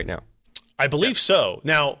HDR right now. I believe so.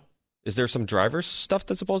 Now... Is there some drivers stuff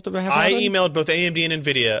that's supposed to happen? I emailed both AMD and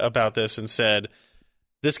NVIDIA about this and said,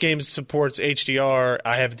 this game supports HDR.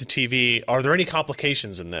 I have the TV. Are there any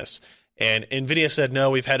complications in this? And NVIDIA said, no,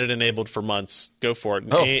 we've had it enabled for months. Go for it.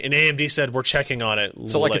 Oh. And AMD said, we're checking on it.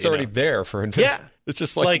 So, it's already there for NVIDIA. Yeah. It's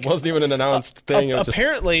just it wasn't even an announced thing. It was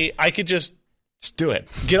apparently, I could just do it.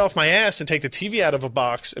 Get off my ass and take the TV out of a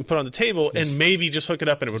box and put it on the table and maybe just hook it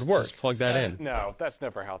up and it would work. Just plug that in. No, that's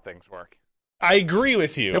never how things work. I agree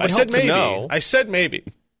with you. I said maybe. I said maybe.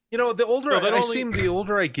 The older the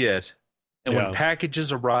older I get, and when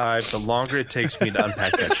packages arrive, the longer it takes me to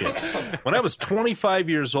unpack that shit. When I was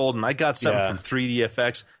 25 years old and I got something from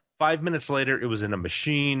 3DFX, 5 minutes later it was in a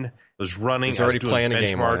machine. It was running. He's already playing a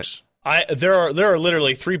game on it. There are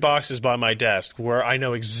literally 3 boxes by my desk where I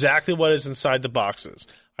know exactly what is inside the boxes.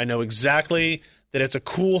 I know exactly that it's a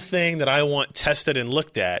cool thing that I want tested and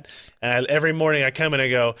looked at. And every morning I come and I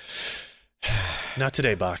go, not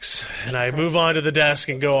today, box. And I move on to the desk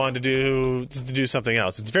and go on to do something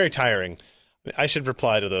else. It's very tiring. I should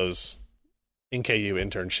reply to those NKU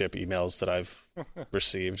internship emails that I've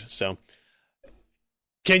received. So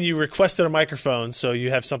can you request a microphone so you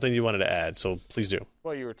have something you wanted to add? So please do.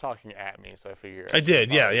 Well, you were talking at me, so I figured. I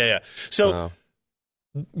did. Yeah. So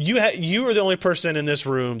you are the only person in this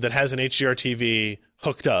room that has an HDR TV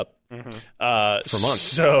hooked up for months.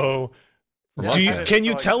 So can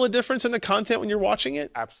you tell a difference in the content when you're watching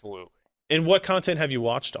it? Absolutely. And what content have you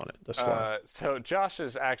watched on it thus far? So Josh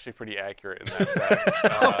is actually pretty accurate in that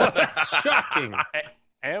fact. That's shocking.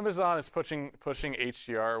 Amazon is pushing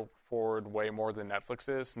HDR forward way more than Netflix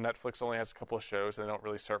is. Netflix only has a couple of shows and they don't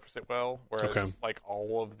really surface it well, whereas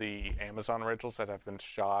all of the Amazon originals that have been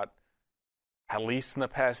shot at least in the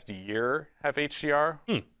past year have HDR.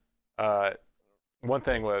 One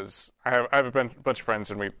thing was I have a bunch of friends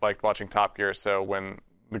and we liked watching Top Gear, so when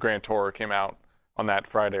the Grand Tour came out on that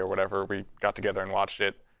Friday or whatever, we got together and watched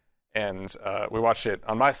it. And we watched it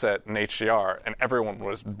on my set in HDR, and everyone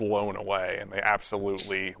was blown away, and they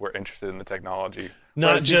absolutely were interested in the technology.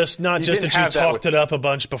 Not just that you talked it up a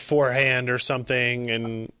bunch beforehand or something.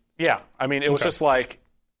 And yeah, I mean, it was just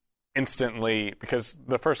instantly, because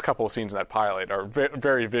the first couple of scenes in that pilot are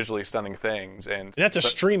very visually stunning things. And that's a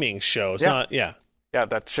streaming show. It's not, Yeah,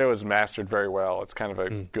 that show is mastered very well. It's kind of a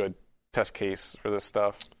good test case for this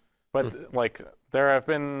stuff. But there have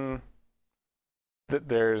been...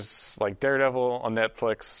 There's Daredevil on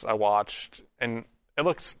Netflix I watched, and it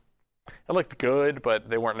looked good, but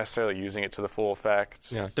they weren't necessarily using it to the full effect.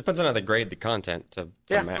 Yeah, depends on how they grade the content to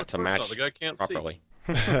match the guy can't properly.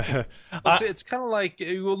 It's kind of like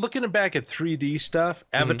looking back at 3D stuff.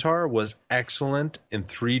 Avatar was excellent in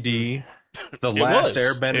 3D. The Last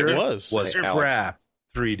Airbender was crap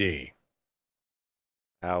 3D.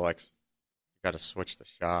 Alex, you got to switch the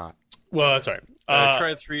shot. Well, that's all right. I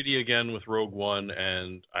tried 3D again with Rogue One,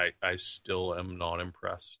 and I still am not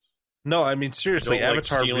impressed. No, I mean, seriously,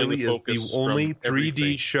 Avatar really is the only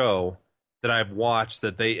 3D show that I've watched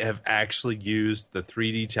that they have actually used the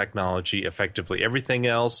 3D technology effectively. Everything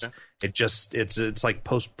else, it's like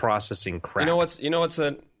post-processing crap. You know what's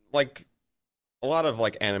a lot of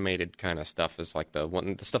animated kind of stuff is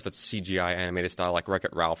the stuff that's CGI animated style, like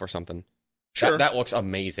Wreck-It Ralph or something. Sure. That looks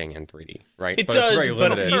amazing in 3D, right? It does, it's very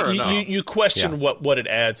limited. But you question what it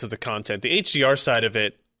adds to the content. The HDR side of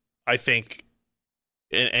it, I think,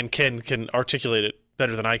 and Ken can articulate it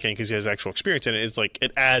better than I can because he has actual experience in it. It's like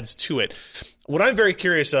it adds to it. What I'm very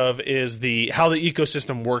curious of is how the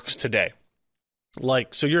ecosystem works today.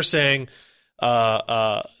 Like, so you're saying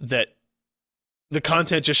that the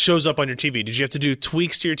content just shows up on your TV. Did you have to do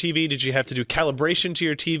tweaks to your TV? Did you have to do calibration to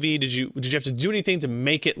your TV? Did you have to do anything to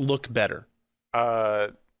make it look better?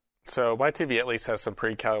 So my TV at least has some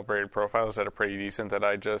pre-calibrated profiles that are pretty decent that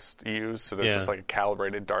I just use. So there's just like a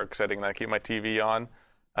calibrated dark setting that I keep my TV on.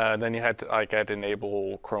 Then you had to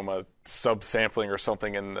enable chroma subsampling or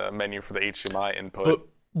something in the menu for the HDMI input. But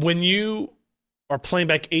when you are playing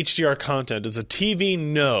back HDR content, does the TV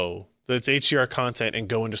know that it's HDR content and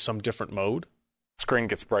go into some different mode? Screen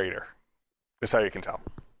gets brighter. That's how you can tell.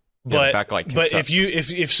 But if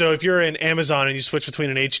you're in Amazon and you switch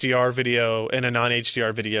between an HDR video and a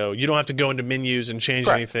non-HDR video, you don't have to go into menus and change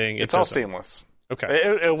anything. It's all seamless.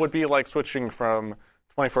 Okay. It would be like switching from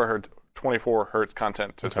 24 hertz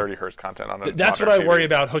content to 30 hertz content on a That's what I worry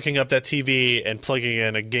about hooking up that TV and plugging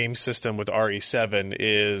in a game system with RE7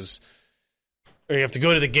 is, or you have to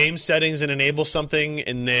go to the game settings and enable something,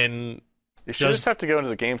 and then you should just have to go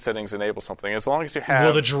into the game settings and enable something. As long as you have.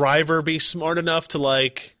 Will the driver be smart enough to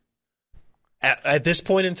like? At this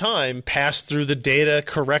point in time, pass through the data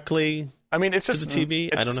correctly? I mean, it's just the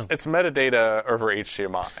TV. I don't know. It's metadata over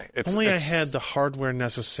HDMI. I had the hardware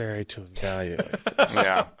necessary to evaluate.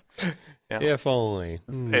 Yeah. If only.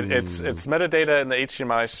 It's metadata in the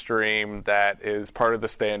HDMI stream that is part of the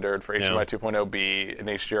standard for HDMI 2.0B and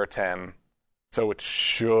HDR10, so it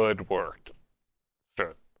should work.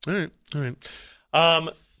 Should. All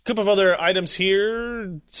right. Couple of other items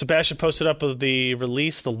here. Sebastian posted up of the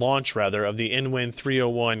launch of the NWin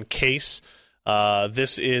 301 case.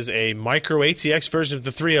 This is a micro ATX version of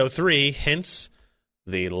the 303, hence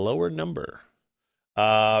the lower number.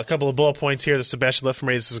 A couple of bullet points here that Sebastian left for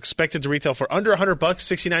me. This is expected to retail for under $100,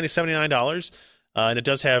 $69 to $79. And it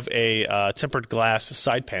does have a tempered glass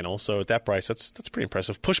side panel. So at that price, that's pretty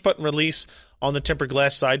impressive. Push button release on the tempered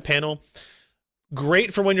glass side panel.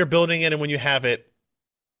 Great for when you're building it and when you have it.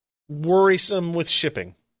 Worrisome with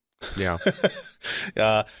shipping. Yeah.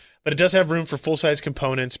 But it does have room for full-size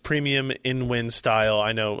components, premium in-wind style.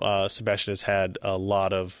 I know Sebastian has had a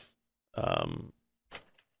lot of,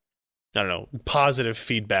 positive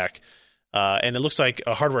feedback. And it looks like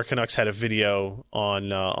Hardware Canucks had a video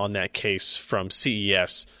on that case from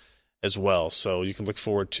CES as well. So you can look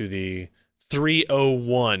forward to the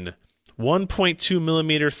 301 1.2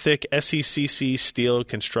 millimeter thick SECC steel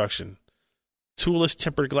construction. Toolless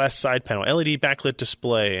tempered glass side panel, LED backlit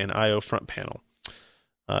display, and I/O front panel.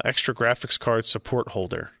 Extra graphics card support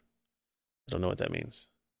holder. I don't know what that means.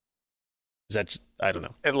 Is that? I don't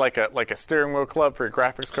know. And like a steering wheel club for your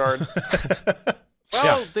graphics card.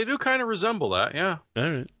 Well, they do kind of resemble that, yeah. All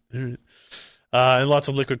right. And lots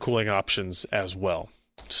of liquid cooling options as well.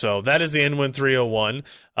 So that is the NWin 301.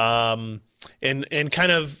 And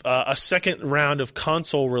kind of a second round of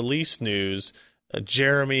console release news.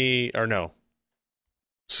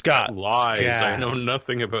 Scott. Lies. I know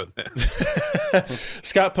nothing about that.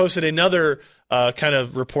 Scott posted another kind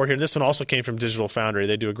of report here. And this one also came from Digital Foundry.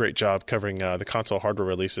 They do a great job covering the console hardware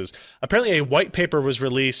releases. Apparently a white paper was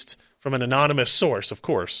released from an anonymous source, of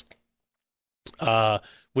course,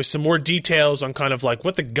 with some more details on kind of like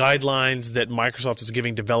what the guidelines that Microsoft is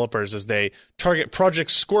giving developers as they target Project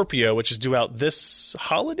Scorpio, which is due out this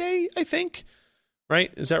holiday, I think. Right?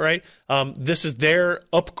 Is that right? This is their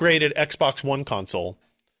upgraded Xbox One console.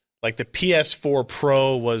 Like the PS4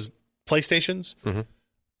 Pro was PlayStation's,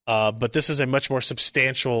 but this is a much more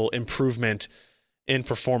substantial improvement in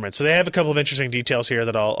performance. So they have a couple of interesting details here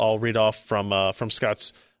that I'll read off from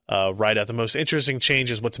Scott's write-up. The most interesting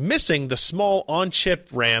change is what's missing, the small on-chip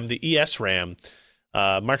RAM, the ES RAM.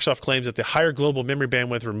 Microsoft claims that the higher global memory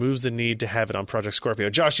bandwidth removes the need to have it on Project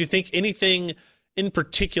Scorpio. Josh, you think anything in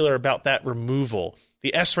particular about that removal?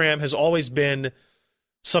 The SRAM has always been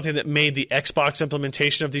something that made the Xbox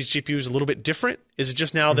implementation of these GPUs a little bit different. Is it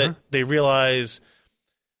just now that they realize,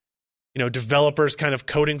 developers kind of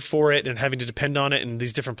coding for it and having to depend on it and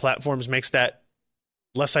these different platforms makes that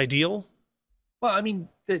less ideal? Well, I mean,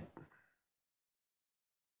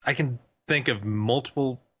 I can think of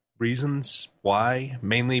multiple reasons why,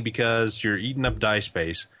 mainly because you're eating up die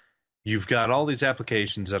space. You've got all these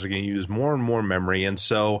applications that are going to use more and more memory, and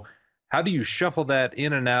so how do you shuffle that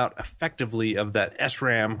in and out effectively of that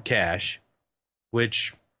SRAM cache,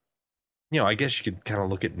 which, I guess you could kind of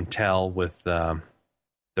look at Intel with their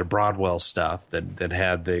Broadwell stuff that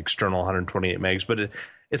had the external 128 megs, but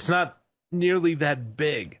it's not nearly that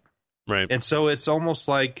big. Right. And so it's almost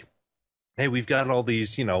like, hey, we've got all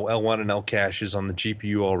these, L1 and L caches on the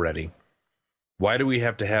GPU already. Why do we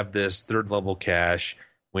have to have this third level cache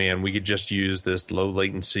when we could just use this low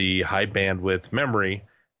latency, high bandwidth memory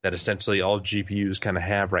that essentially all GPUs kind of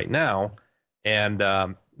have right now,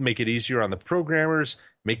 and make it easier on the programmers,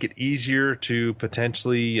 make it easier to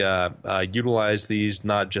potentially utilize these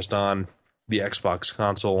not just on the Xbox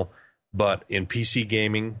console, but in PC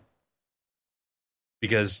gaming,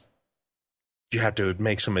 because you have to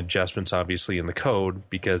make some adjustments, obviously, in the code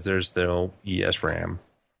because there's no ESRAM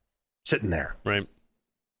sitting there. Right.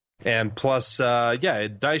 And plus,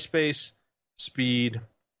 die space, speed,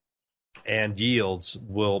 and yields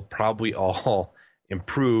will probably all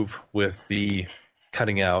improve with the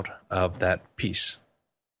cutting out of that piece.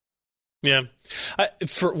 Yeah.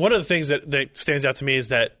 For one of the things that stands out to me is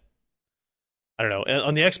that, I don't know,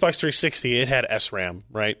 on the Xbox 360, it had SRAM,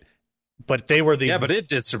 right? But they were but it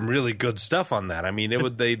did some really good stuff on that. I mean,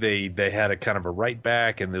 they had a kind of a write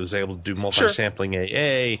back, and it was able to do multi-sampling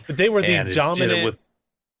AA. But they were the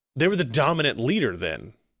dominant leader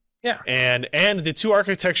then. Yeah. And the two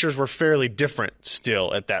architectures were fairly different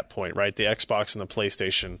still at that point, right? The Xbox and the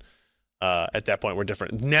PlayStation at that point were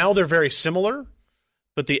different. Now they're very similar,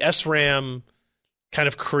 but the SRAM kind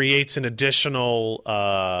of creates an additional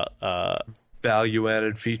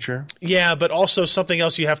value-added feature. Yeah, but also something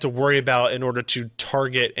else you have to worry about in order to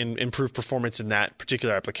target and improve performance in that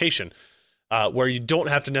particular application, where you don't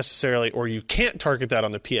have to necessarily, or you can't target that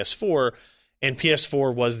on the PS4, and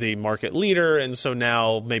PS4 was the market leader, and so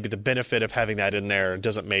now maybe the benefit of having that in there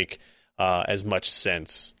doesn't make as much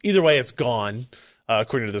sense. Either way, it's gone,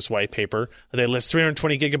 according to this white paper. They list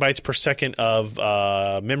 320 gigabytes per second of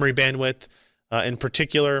memory bandwidth in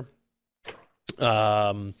particular.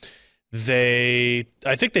 I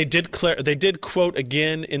think they did quote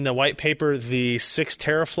again in the white paper the 6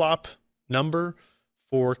 teraflop number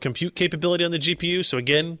for compute capability on the GPU. So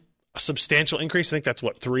again, a substantial increase. I think that's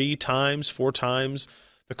 4 times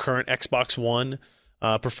the current Xbox One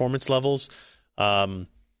performance levels. And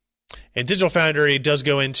Digital Foundry does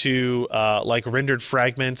go into like rendered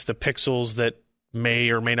fragments, the pixels that may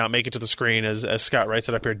or may not make it to the screen, as Scott writes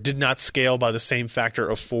it up here, did not scale by the same factor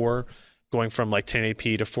of 4, going from like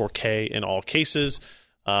 1080p to 4K in all cases.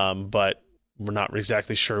 But we're not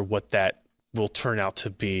exactly sure what that will turn out to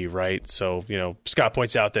be, right? So, Scott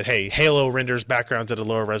points out that, hey, Halo renders backgrounds at a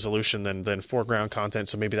lower resolution than foreground content,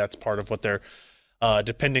 so maybe that's part of what they're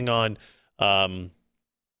depending on. And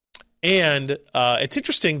it's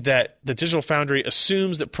interesting that the Digital Foundry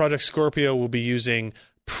assumes that Project Scorpio will be using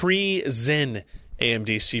pre-Zen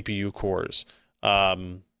AMD CPU cores,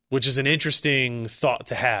 which is an interesting thought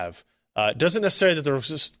to have. It doesn't necessarily that they'll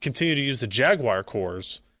just continue to use the Jaguar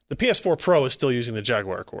cores. The PS4 Pro is still using the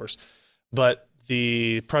Jaguar cores, but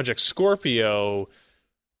the Project Scorpio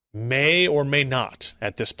may or may not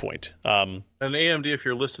at this point. And AMD, if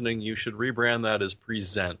you're listening, you should rebrand that as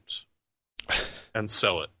Present and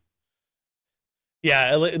sell it.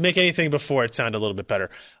 Yeah, make anything before it sound a little bit better.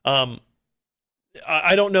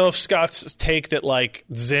 I don't know if Scott's take that like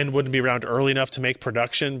Zen wouldn't be around early enough to make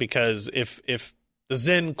production, because if the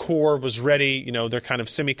Zen core was ready, their kind of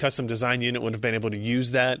semi-custom design unit would have been able to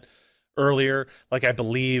use that earlier. Like I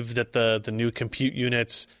believe that the new compute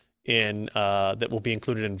units that will be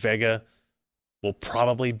included in Vega will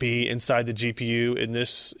probably be inside the GPU in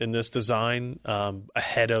this design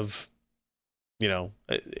ahead of,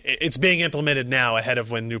 it's being implemented now ahead of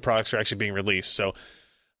when new products are actually being released. So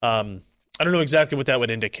I don't know exactly what that would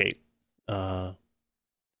indicate. They're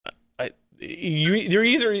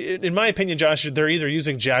either, in my opinion, Josh, they're either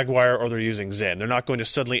using Jaguar or they're using Zen. They're not going to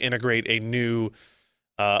suddenly integrate a new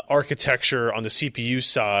architecture on the CPU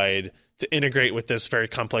side to integrate with this very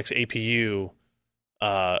complex APU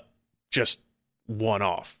just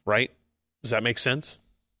one-off, right? Does that make sense?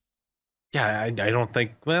 Yeah, I don't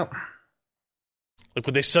think, well... Like,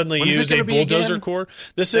 would they suddenly use a bulldozer core?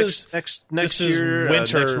 This is next year,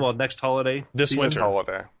 winter. Next holiday. This winter.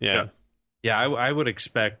 Holiday. Yeah. I would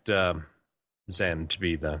expect Zen to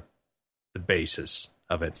be the basis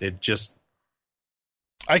of it. It just...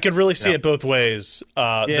 I could really see it both ways. They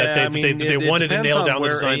wanted to nail down the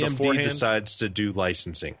design AMD beforehand. Decides to do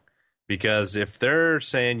licensing. Because if they're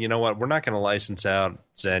saying, you know what, we're not going to license out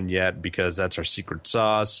Zen yet because that's our secret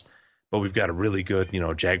sauce, but we've got a really good,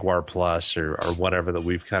 Jaguar Plus or whatever that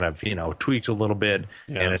we've kind of, tweaked a little bit,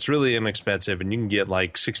 and it's really inexpensive, and you can get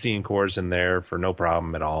like 16 cores in there for no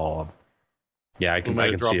problem at all. Yeah, I can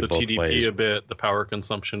drop see it the both TDP ways. a bit, the power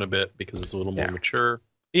consumption a bit, because it's a little more mature.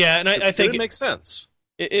 Yeah, and I think it makes sense.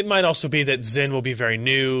 It might also be that Zen will be very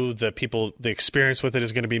new. The experience with it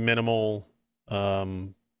is going to be minimal.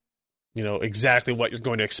 Exactly what you're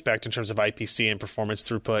going to expect in terms of IPC and performance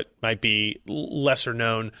throughput might be lesser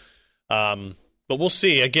known. But we'll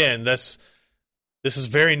see. Again, this is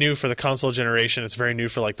very new for the console generation. It's very new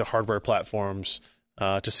for like the hardware platforms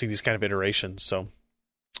to see these kind of iterations. So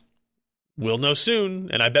we'll know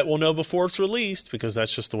soon, and I bet we'll know before it's released because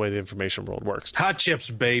that's just the way the information world works. Hot chips,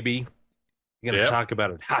 baby. You're going to talk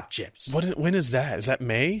about it. Hot chips. When is that? Is that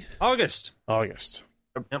May? August.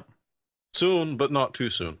 Yep. Soon, but not too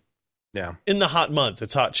soon. Yeah. In the hot month,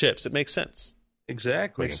 it's hot chips. It makes sense.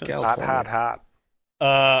 Exactly. Makes sense. Hot.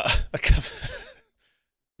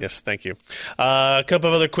 Yes, thank you. A couple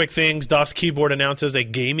of other quick things. DOS Keyboard announces a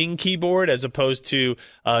gaming keyboard as opposed to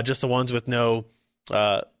just the ones with no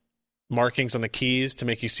markings on the keys to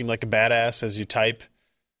make you seem like a badass as you type.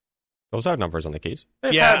 Those have numbers on the keys.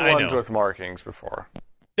 They've had ones with markings before.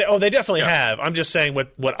 They definitely have. I'm just saying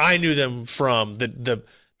what I knew them from, the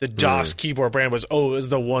DOS keyboard brand was, it was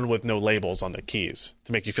the one with no labels on the keys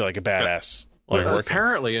to make you feel like a badass. Well,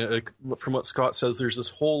 apparently, from what Scott says, there's this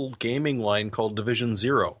whole gaming line called Division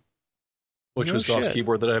Zero, which was DOS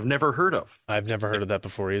keyboard that I've never heard of. I've never heard of that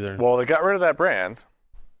before either. Well, they got rid of that brand.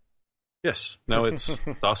 Yes. Now it's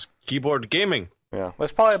DOS Keyboard Gaming. Yeah.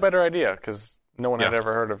 That's probably a better idea because no one had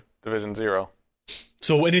ever heard of Division Zero.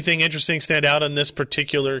 So anything interesting stand out on this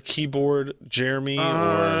particular keyboard, Jeremy?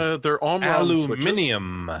 Or they're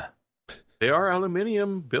aluminum. They are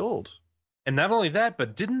aluminum build. And not only that,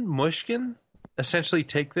 but didn't Mushkin essentially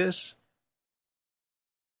take this?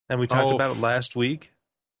 And we talked about it last week.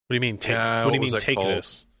 What do you mean take? What do you mean take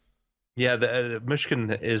this? Yeah, the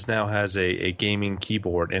Mushkin has a gaming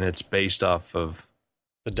keyboard, and it's based off of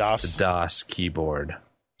the DOS keyboard.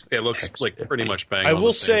 It looks like pretty much bang. I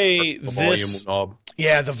will say the this. Volume knob.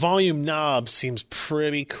 Yeah, the volume knob seems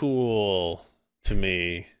pretty cool to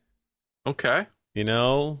me. Okay. You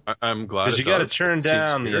know, I'm glad because you got to turn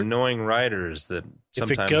down the annoying writers that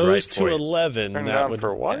sometimes if it goes to 11, turn that would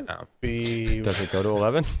for what? Be. Does it go to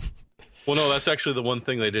 11? Well, no, that's actually the one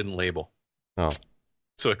thing they didn't label. Oh,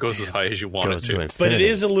 so it goes as high as you want it to. But it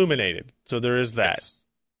is illuminated, so there is that. Yes.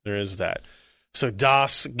 There is that. So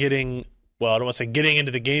DOS getting. Well, I don't want to say getting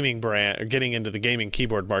into the gaming brand or getting into the gaming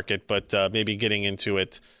keyboard market, but maybe getting into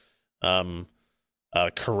it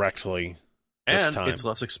correctly this and time. It's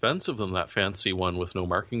less expensive than that fancy one with no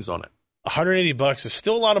markings on it. $180 is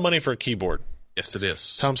still a lot of money for a keyboard. Yes, it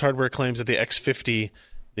is. Tom's Hardware claims that the X50,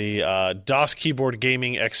 the DOS Keyboard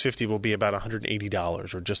Gaming X50 will be about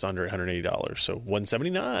 $180 or just under $180. So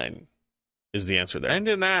 $179 is the answer there.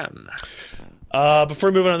 99. Before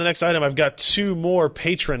we move on to the next item, I've got two more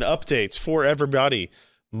patron updates for everybody.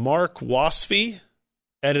 Mark Wasfy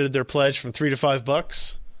edited their pledge from $3 to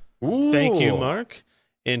 $5. Ooh. Thank you, Mark.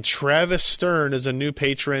 And Travis Stern is a new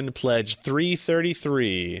patron, pledged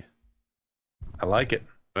 $3.33. I like it.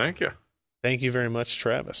 Thank you. Thank you very much,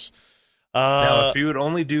 Travis. Now, if you would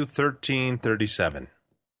only do $13.37.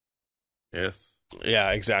 Yes.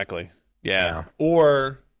 Yeah, exactly. Yeah.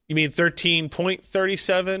 Or you mean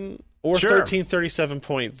 13.37 or Sure.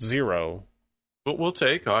 1337.0? But we'll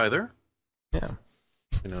take either. Yeah.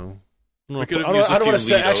 You know, We could have I used a don't want to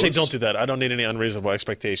few say. Actually, Lidos. don't do that. I don't need any unreasonable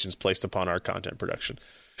expectations placed upon our content production.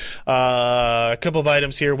 A couple of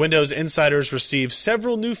items here. Windows Insiders received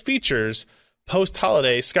several new features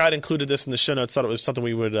post-holiday. Scott included this in the show notes. Thought it was something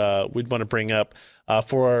we'd want to bring up.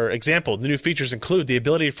 For example, the new features include the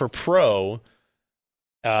ability for Pro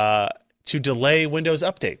to delay Windows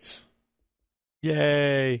updates.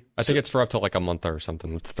 Yay. I think it's for up to like a month or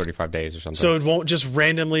something. It's 35 days or something. So it won't just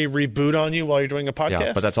randomly reboot on you while you're doing a podcast?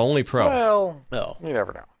 Yeah, but that's only Pro. Well, you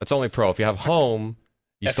never know. That's only Pro. If you have Home,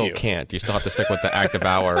 you still can't. You still have to stick with the active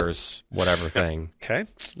hours, whatever thing. Okay.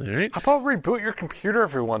 All right. How about reboot your computer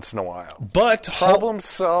every once in a while? But Problem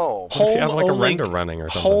solved. If you have like a render running or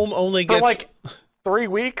something. Home only For gets... like 3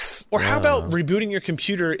 weeks? Or how about rebooting your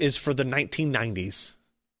computer is for the 1990s?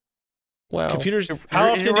 Well, Computers.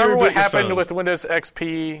 How often you do you remember reboot what your happened phone? with Windows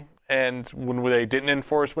XP and when they didn't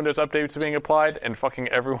enforce Windows updates being applied and fucking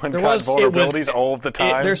everyone got vulnerabilities all of the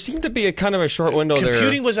time? there seemed to be a kind of a short window there.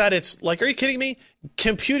 Computing was at its, like, are you kidding me?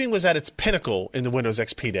 Computing was at its pinnacle in the Windows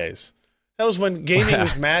XP days. That was when gaming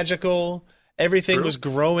was magical. Everything was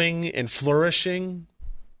growing and flourishing.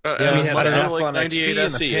 we It had was enough like on 98 XP and a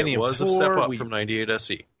SE. penny It was a before step up we- from 98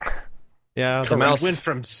 SE. Yeah, the The mouse went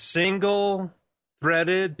from single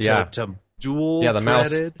threaded to dual Yeah,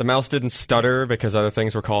 threaded. the mouse didn't stutter because other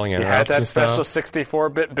things were calling you interrupts had that and stuff special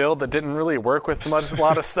 64-bit build that didn't really work with a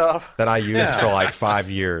lot of stuff. that I used for like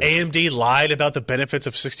 5 years. AMD lied about the benefits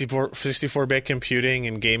of 64-bit computing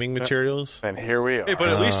and gaming materials. And here we are. Hey, but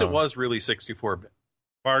at least it was really 64-bit.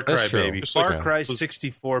 Far Cry, That's true. baby. Just Far like- Cry was-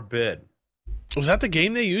 64-bit. Was that the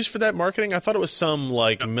game they used for that marketing? I thought it was some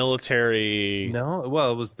like military. No,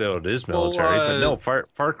 well, it is military, but no, Far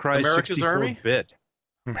Cry America's 64-bit.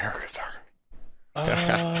 America's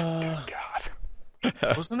Army. God.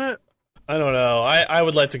 Wasn't it? I don't know. I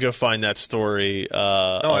would like to go find that story.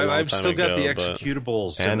 I've still got the but...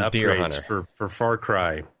 executables and upgrades for Far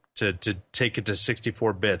Cry to take it to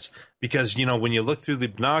 64 bits. Because, when you look through the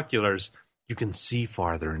binoculars, you can see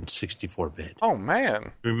farther in 64-bit. Oh,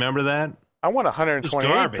 man. Remember that? I want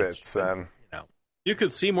 128 bits then. You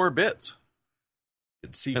could see more bits. You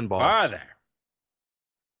could see Pinballs. farther.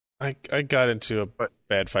 I got into a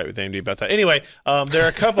bad fight with AMD about that. Anyway, there are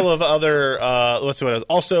a couple of other. Let's see what else.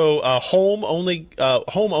 Also, home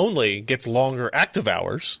only gets longer active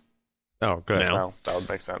hours. Oh, good. Now. No, that would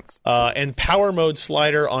make sense. And power mode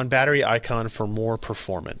slider on battery icon for more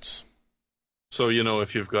performance. So,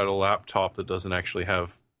 if you've got a laptop that doesn't actually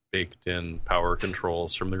have baked-in power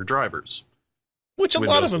controls from their drivers. Which a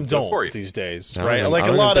lot of them don't these days, right? Like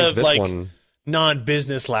a lot of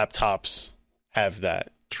non-business laptops have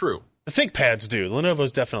that. True. The ThinkPads do.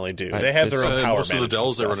 Lenovo's definitely do. They have their own power most of the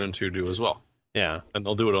Dells stuff. I run into do as well. Yeah. And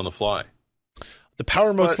they'll do it on the fly. The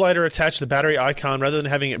power mode slider attached to the battery icon rather than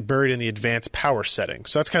having it buried in the advanced power setting.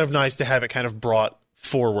 So that's kind of nice to have it kind of brought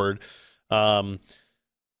forward.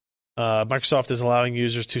 Microsoft is allowing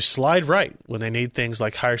users to slide right when they need things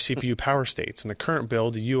like higher CPU power states. In the current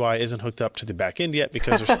build, the UI isn't hooked up to the back end yet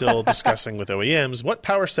because they're still discussing with OEMs what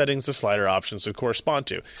power settings the slider options would correspond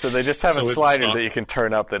to. So they just have a slider that you can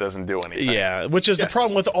turn up that doesn't do anything. Yeah, which is the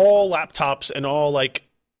problem with all laptops and all like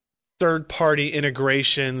third-party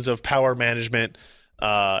integrations of power management.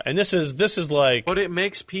 And this is like, but it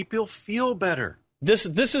makes people feel better. This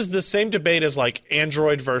is the same debate as like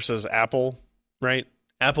Android versus Apple, right?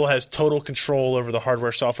 Apple has total control over the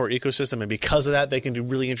hardware software ecosystem, and because of that, they can do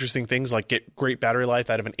really interesting things like get great battery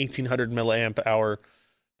life out of an 1800 milliamp hour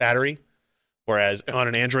battery. Whereas on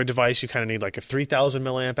an Android device, you kind of need like a 3000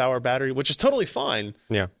 milliamp hour battery, which is totally fine.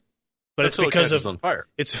 Yeah. But it's because of on fire.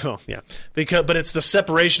 But it's the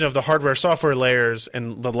separation of the hardware software layers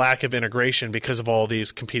and the lack of integration because of all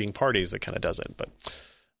these competing parties that kind of does it. But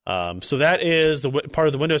so that is the part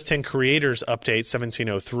of the Windows 10 Creators Update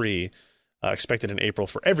 1703. Expected in April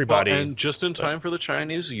for everybody. And just in time for the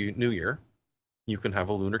Chinese New Year, you can have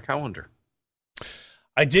a lunar calendar.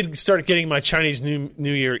 I did start getting my Chinese New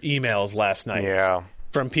Year emails last night. Yeah.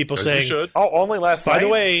 From people saying, "Oh, only last night." By the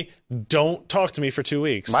way, don't talk to me for 2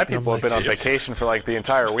 weeks. My people have been on vacation for like the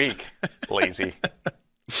entire week. Lazy.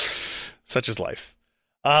 Such is life.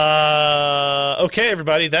 Okay,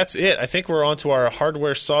 everybody, that's it. I think we're on to our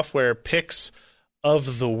hardware software picks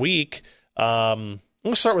of the week.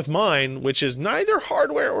 We'll start with mine, which is neither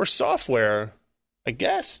hardware or software, I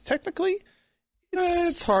guess, technically.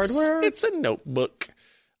 It's hardware. It's a notebook.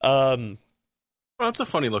 Well, it's a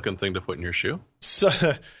funny-looking thing to put in your shoe. So,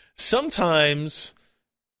 sometimes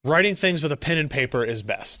writing things with a pen and paper is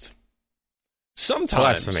best.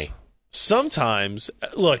 Sometimes. Blasphemy. Sometimes.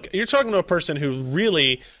 Look, you're talking to a person who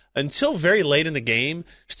really, until very late in the game,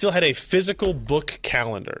 still had a physical book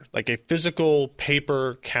calendar, like a physical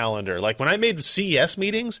paper calendar. Like when I made CES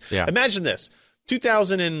meetings, imagine this,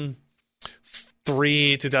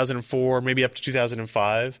 2003, 2004, maybe up to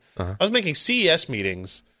 2005, I was making CES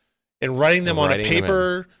meetings and writing them on a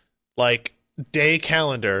paper, like, day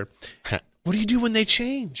calendar. What do you do when they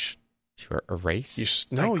change? To erase? You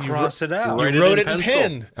cross it out. You wrote it in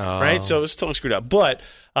pen, right? So it was totally screwed up. But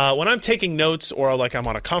when I'm taking notes or like I'm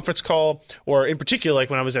on a conference call, or in particular like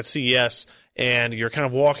when I was at CES and you're kind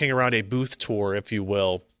of walking around a booth tour, if you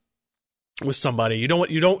will, with somebody, you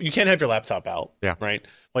can't have your laptop out, right?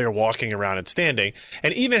 While you're walking around and standing.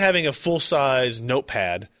 And even having a full-size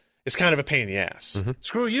notepad is kind of a pain in the ass. Mm-hmm.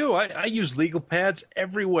 Screw you. I use legal pads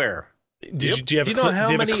everywhere. Do you have do you know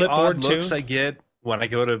how many clipboard odd too? looks I get when I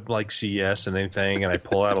go to like CES and anything and I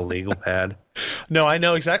pull out a legal pad? No, I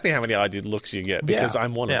know exactly how many odd looks you get because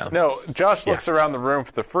I'm one of them. No, Josh looks around the room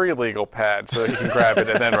for the free legal pad so he can grab it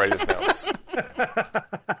and then write his notes.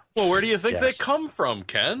 Well, where do you think they come from,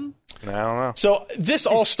 Ken? I don't know. So this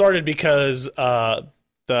all started because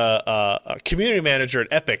the community manager at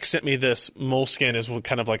Epic sent me this Moleskine as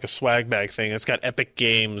kind of like a swag bag thing. It's got Epic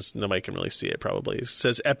Games. Nobody can really see it probably. It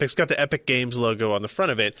says Epic. It's got the Epic Games logo on the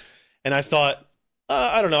front of it. And I thought,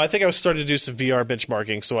 I don't know. I think I was starting to do some VR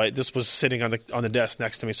benchmarking. So this was sitting on the desk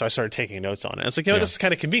next to me. So I started taking notes on it. I was like, this is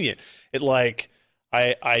kind of convenient. It like,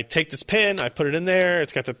 I take this pen, I put it in there.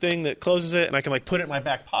 It's got the thing that closes it, and I can like put it in my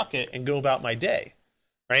back pocket and go about my day.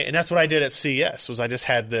 Right. And that's what I did at CES was I just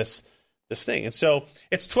had this thing. And so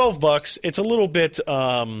it's $12. It's a little bit,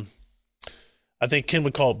 I think Ken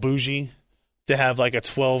would call it bougie to have like a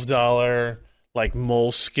 $12 like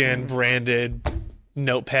Moleskine branded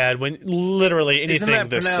notepad when literally anything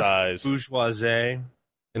this size. Bourgeoisie.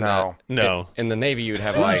 No. In the Navy, you'd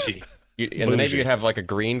have like you'd have like a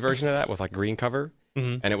green version of that with like green cover,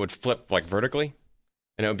 and it would flip like vertically,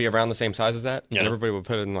 and it would be around the same size as that, and everybody would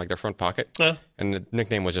put it in like their front pocket, and the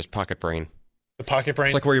nickname was just Pocket Brain. The Pocket Brain.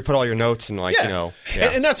 It's like where you put all your notes and like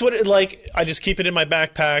And that's what it like. I just keep it in my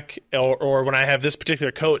backpack, or when I have this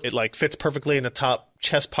particular coat, it like fits perfectly in the top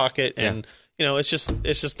chest pocket, and it's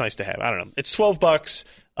just nice to have. I don't know. It's $12.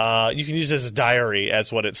 You can use it as a diary,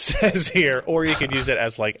 as what it says here, or you could use it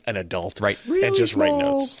as like an adult, right? And just write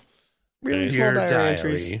notes. Really small diary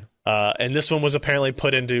entries. And this one was apparently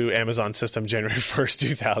put into Amazon system January 1st,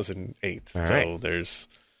 2008. All so right. there's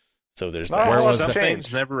that. Where was some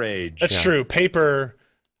things never age. That's true. Paper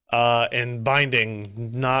and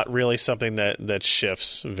binding, not really something that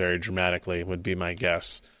shifts very dramatically, would be my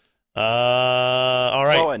guess. All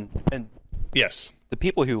right. Oh, and yes, the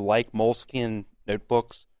people who like Moleskine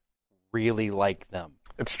notebooks really like them.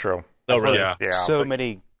 It's true. Oh, really? Yeah. So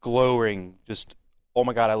many glowing, just, oh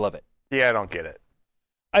my God, I love it. Yeah, I don't get it.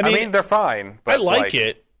 I mean they're fine. But I like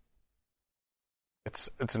it. It's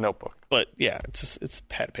a notebook. But yeah, it's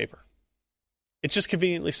pad paper. It's just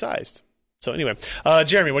conveniently sized. So anyway,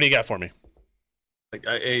 Jeremy, what do you got for me? Like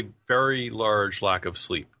a very large lack of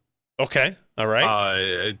sleep. Okay, all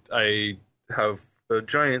right. I have a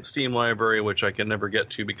giant Steam library, which I can never get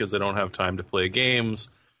to because I don't have time to play games.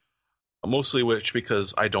 Mostly which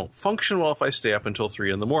because I don't function well if I stay up until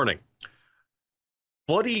 3 a.m.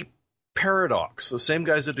 Bloody Paradox, the same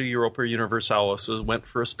guys that do Europa Universalis, went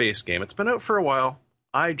for a space game. It's been out for a while.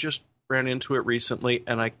 I just ran into it recently,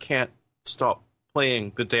 and I can't stop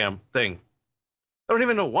playing the damn thing. I don't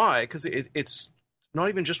even know why, because it's not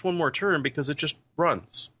even just one more turn, because it just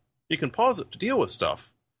runs. You can pause it to deal with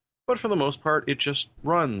stuff, but for the most part, it just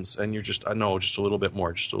runs, and you're just, just a little bit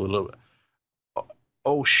more, just a little bit.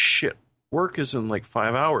 Oh shit. Work is in like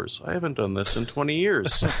 5 hours. I haven't done this in 20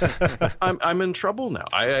 years. I'm in trouble now.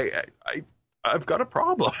 I've got a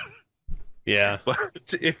problem. Yeah.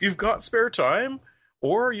 But if you've got spare time,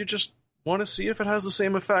 or you just want to see if it has the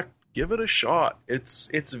same effect, give it a shot. It's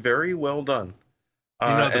very well done.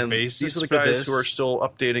 The basis these are the for guys this? who are still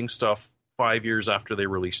updating stuff 5 years after they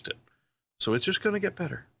released it. So it's just going to get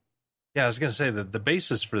better. Yeah, I was going to say that the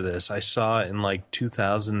basis for this I saw in like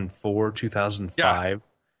 2004, 2005. Yeah.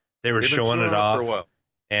 They were showing it off, for a while.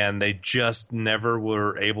 and they just never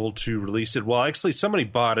were able to release it. Well, actually, somebody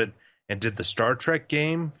bought it and did the Star Trek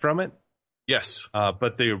game from it. Yes.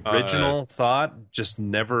 But the original thought just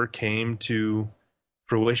never came to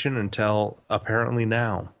fruition until apparently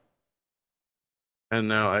now. And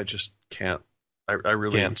now I just can't. I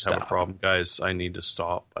really Can't have stop. a problem, guys. I need to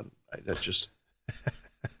stop. I just...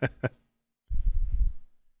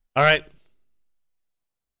 All right.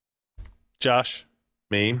 Josh,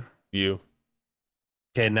 Me? you.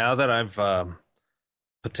 Okay, now that I've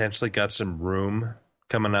potentially got some room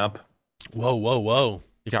coming up. Whoa.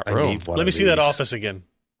 You got I room. need one Let me of see that these. office again.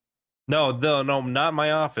 No, not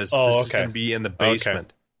my office. Oh, This is okay. going to be in the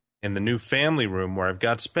basement, in the new family room where I've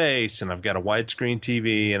got space and I've got a widescreen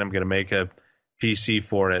TV and I'm going to make a PC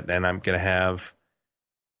for it, and I'm going to have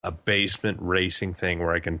a basement racing thing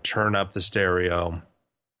where I can turn up the stereo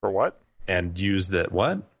For what? and use that.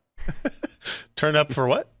 What? Turn up for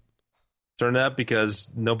what? Turn it up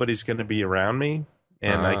because nobody's going to be around me,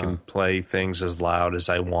 and I can play things as loud as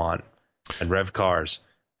I want and rev cars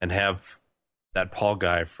and have that Paul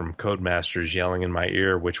guy from Codemasters yelling in my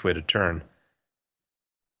ear which way to turn.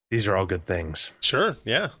 These are all good things. Sure,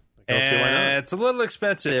 yeah. I don't see why not. It's a little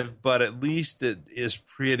expensive, but at least it is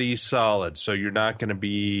pretty solid. So you're not going to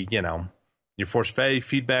be, your force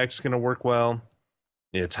feedback's going to work well.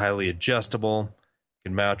 It's highly adjustable. You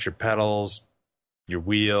can mount your pedals, your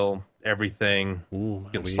wheel, everything. Ooh,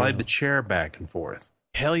 You can slide the chair back and forth.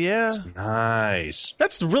 Hell yeah. It's nice.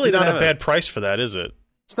 That's really You can not a have bad price for that, is it?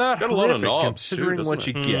 It's not Got a lot of horrific knobs, too, considering what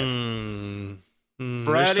you doesn't get. There's some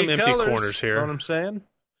Variety of empty colors, corners You know here. what I'm saying?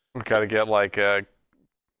 We got to get like a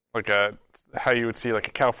how you would see like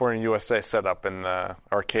a California USA setup in the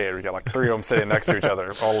arcade. We got like 3 of them sitting next to each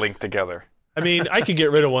other, all linked together. I mean, I could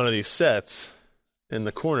get rid of one of these sets in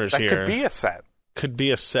the corners That here. could be a set. Could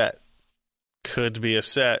be a set.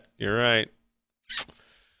 You're right.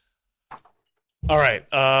 All right,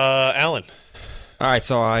 Alan. All right,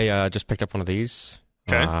 so I just picked up one of these.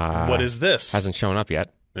 Okay. What is this? Hasn't shown up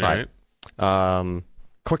yet. All right.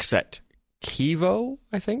 Quickset Kevo,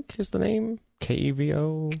 I think is the name.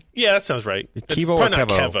 Kevo. Yeah, that sounds right. It's Kevo or probably not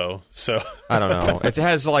Kevo? Kevo, so I don't know. It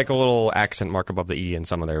has like a little accent mark above the E in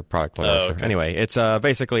some of their product logos. okay. Anyway, it's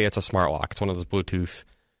basically it's a smart lock. It's one of those Bluetooth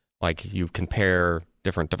like you can pair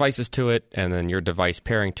different devices to it, and then your device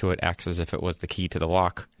pairing to it acts as if it was the key to the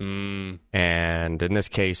lock. And in this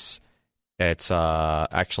case, it's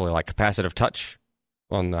actually like capacitive touch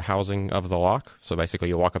on the housing of the lock. So basically,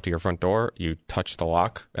 you walk up to your front door, you touch the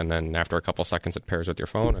lock, and then after a couple seconds, it pairs with your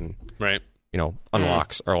phone and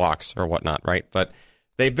unlocks or locks or whatnot, right? But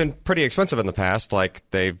they've been pretty expensive in the past. Like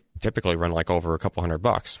they've typically run like over a couple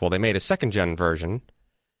 $100. Well, they made a second gen version,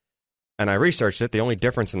 and I researched it. The only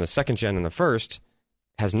difference in the second gen and the first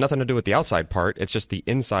has nothing to do with the outside part. It's just the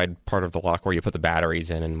inside part of the lock where you put the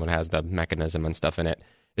batteries in and what has the mechanism and stuff in it.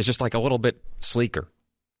 It's just like a little bit sleeker.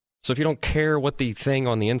 So if you don't care what the thing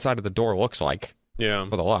on the inside of the door looks like for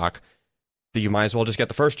the lock, you might as well just get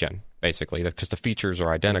the first gen, basically, because the features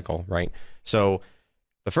are identical, right? So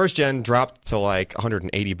the first gen dropped to like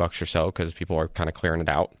 $180 or so because people are kind of clearing it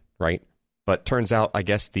out, right? But turns out, I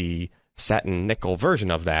guess the satin nickel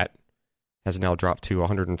version of that has now dropped to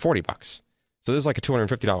 $140. So this is like a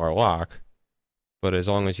 $250 lock, but as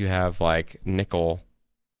long as you have like nickel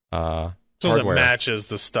so hardware, it matches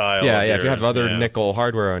the style. Yeah. If you have other nickel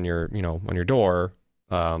hardware on your on your door,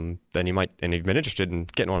 then you might, and you've been interested in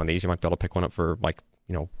getting one of these, you might be able to pick one up for like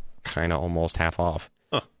kind of almost half off.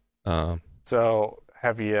 Huh. So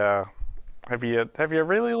have you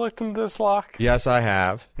really looked into this lock? Yes, I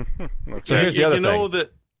have. Okay. So here's the other thing. You know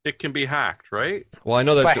that it can be hacked, right? Well, I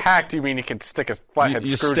know that by hacked, you mean you can stick a flathead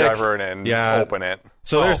screwdriver in it and open it.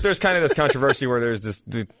 So there's kind of this controversy where there's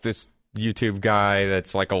this YouTube guy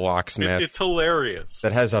that's like a locksmith. It's hilarious.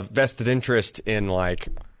 That has a vested interest in like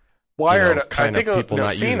Wired. kind of people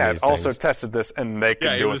not using CNET these also things. tested this, and they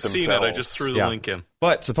could do it themselves. CNET. I just threw the link in.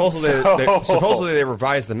 But supposedly they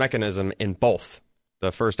revised the mechanism in both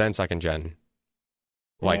the first and second gen,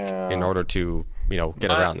 in order to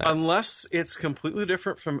get around that. Unless it's completely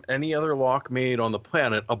different from any other lock made on the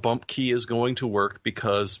planet, a bump key is going to work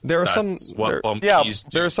because there are bump keys do.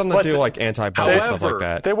 There are some that do like anti-bump and stuff like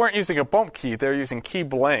that. They weren't using a bump key; they're using key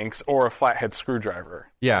blanks or a flathead screwdriver.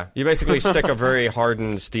 Yeah, you basically stick a very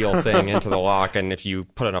hardened steel thing into the lock, and if you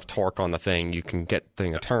put enough torque on the thing, you can get the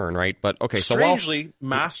thing to turn, right? But okay, strangely,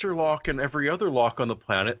 Master Lock and every other lock on the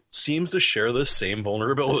planet seems to share this same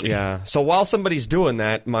vulnerability. Yeah. So while somebody's doing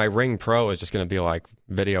that, my Ring Pro is just going to be like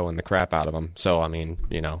videoing the crap out of them. So I mean,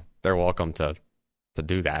 they're welcome to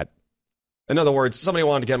do that. In other words, somebody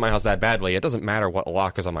wanted to get in my house that badly, it doesn't matter what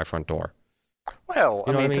lock is on my front door. Well,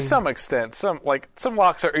 I mean, to some extent, some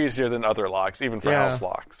locks are easier than other locks, even for house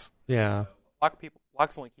locks. Yeah.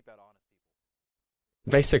 Locks only keep out honest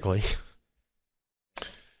people. Basically.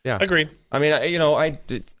 Yeah. Agreed. I mean,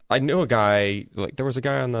 I knew a guy, like there was a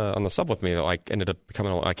guy on the sub with me that like ended up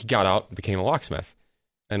becoming he got out and became a locksmith.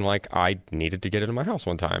 And like I needed to get it in my house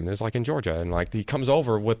one time. It was like in Georgia, and like he comes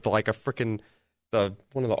over with like a freaking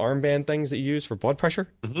one of the armband things that you use for blood pressure,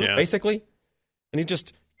 basically. And he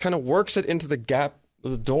just kind of works it into the gap of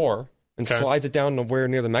the door and slides it down to where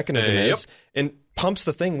near the mechanism is, and pumps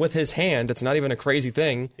the thing with his hand. It's not even a crazy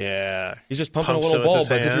thing. Yeah. He's just pumping a little bulb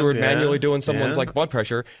as if you were manually doing someone's like blood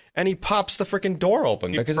pressure, and he pops the freaking door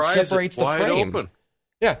open because it separates the frame. Open.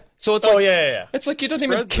 Yeah. So it's It's like you don't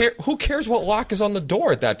even care. Who cares what lock is on the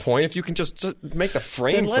door at that point if you can just make the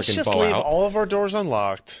frame then let's freaking just bow leave out. All of our doors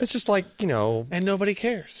unlocked. It's just like, and nobody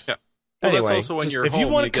cares. Yeah. Well, anyway, that's also when you're if home, you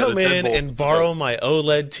want to come in and borrow my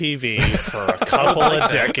OLED TV for a couple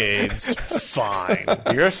of decades, fine.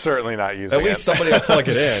 You're certainly not using it. At least somebody will plug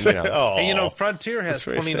it in. And Frontier has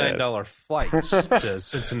 $29 flights to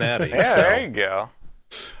Cincinnati. Yeah, there you go.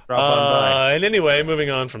 And anyway,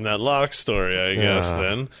 moving on from that lock story, I guess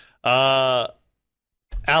then.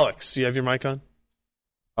 Alex, you have your mic on?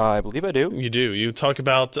 I believe I do. You do. You talk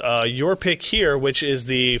about your pick here, which is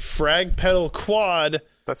the Frag Pedal Quad.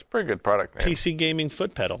 That's a pretty good product name. PC gaming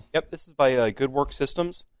foot pedal. Yep, this is by Good Work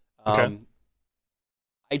Systems. Okay.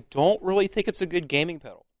 I don't really think it's a good gaming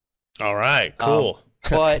pedal. All right, cool.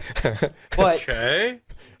 But okay.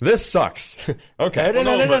 This sucks. Okay.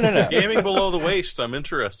 No. Gaming below the waist, I'm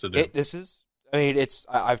interested in.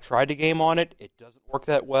 I've tried to game on it. It doesn't work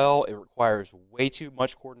that well. It requires way too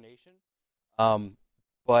much coordination.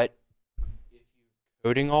 But if you're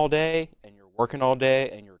coding all day and you're working all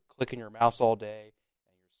day and you're clicking your mouse all day and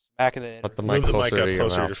you're smacking it, Let the mic closer to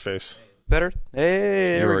your face. Better.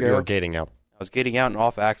 Hey, there we go. You were gating out. I was gating out and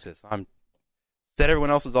off axis. I'm set everyone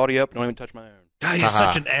else's audio up. Don't even touch my own. God, you're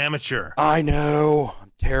such an amateur. I know.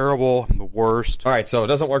 I'm terrible. I'm the worst. All right, so it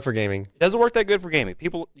doesn't work for gaming. It doesn't work that good for gaming.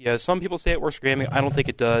 Some people say it works for gaming. I don't think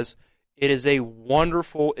it does. It is a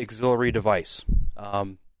wonderful auxiliary device.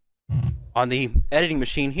 On the editing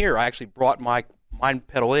machine here, I actually brought my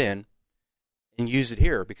pedal in and used it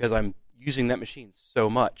here because I'm using that machine so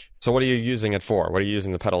much. So what are you using it for? What are you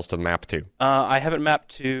using the pedals to map to? I have it mapped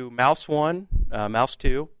to mouse 1, mouse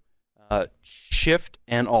 2, shift,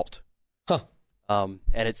 and alt. Huh. And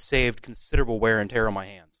it saved considerable wear and tear on my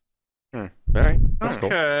hands. All right, that's cool.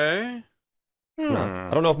 Okay. No, I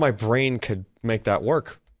don't know if my brain could make that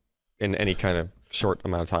work in any kind of short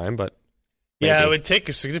amount of time, but maybe. Yeah, it would take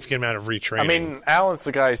a significant amount of retraining. I mean, Alan's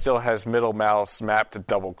the guy who still has middle mouse mapped to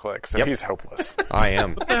double click, so Yep. he's hopeless. I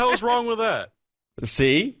am. What the hell's wrong with that?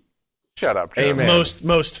 See? Shut up, Joe. Amen.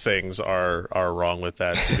 most things are wrong with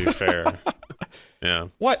that, to be fair. Yeah.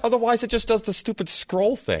 What? Otherwise, it just does the stupid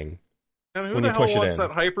scroll thing. And who When the you hell push it wants in.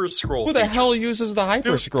 that hyper scroll? Who the feature? hell uses the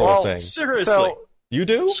hyper scroll well, thing? Seriously. So, You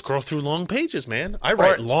do? Scroll through long pages, man. I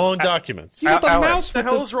write long documents. You got the Alan, mouse what the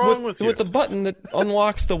hell's wrong with you? with the button that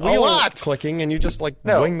unlocks the wheel lot. clicking, and you just like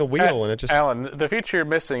no, wing the wheel, and it just. Alan, the feature you're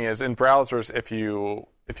missing is in browsers. If you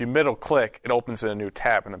middle click, it opens in a new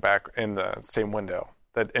tab in the back in the same window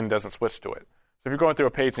and doesn't switch to it. So if you're going through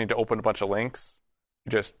a page and you need to open a bunch of links,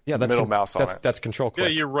 you just middle mouse on it. That's control click.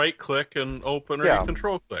 Yeah, you right click and open, or Yeah. you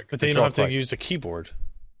control click. But then you don't have to Control click. use a keyboard.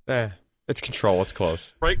 It's control. It's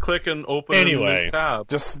close. Right click and open Anyway. a new tab.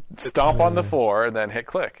 Just stomp on the floor and then hit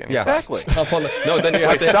click. And Yeah, Exactly. Stomp on the, no, then you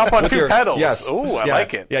have to stomp on with two pedals. Yes. Ooh, I Yeah.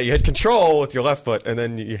 like it. Yeah, you hit control with your left foot, and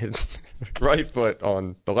then you hit right foot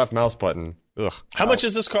on the left mouse button. Ugh. How much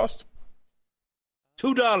does this cost?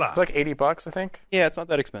 $2. It's like $80, I think. Yeah, it's not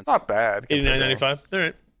that expensive. Not bad. $89.95. All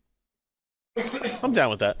right. I'm down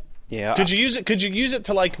with that. Yeah, Could you use it? Could you use it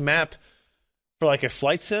to like map for like a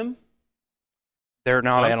flight sim? they're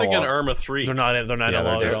not I'm analog. thinking Irma 3. They're not. They're not Yeah,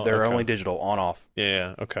 analog at all. They're Okay. only digital, on off.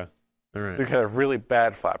 Yeah. Okay. All right. You could have really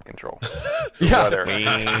bad flap control. Yeah. Weather.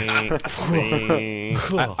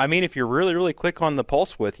 I mean, if you're really, really quick on the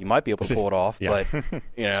pulse width, you might be able to pull it off. Yeah. But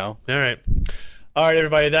All right. All right,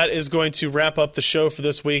 everybody. That is going to wrap up the show for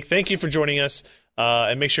this week. Thank you for joining us.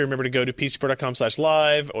 And make sure you remember to go to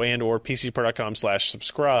pcpro.com/live and or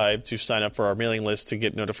pcpro.com/subscribe to sign up for our mailing list to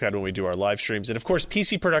get notified when we do our live streams. And, of course,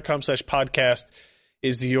 pcpro.com/podcast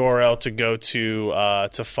is the URL to go to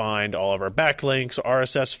find all of our backlinks,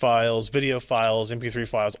 RSS files, video files, MP3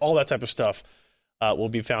 files, all that type of stuff will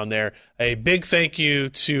be found there. A big thank you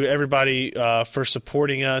to everybody for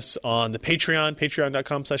supporting us on the Patreon,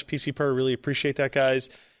 patreon.com/PCPro. Really appreciate that, guys.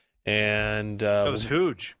 And That was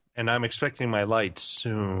huge. And I'm expecting my lights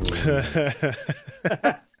soon.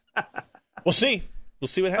 we'll see. We'll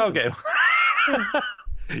see what happens. Okay.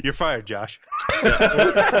 You're fired, Josh.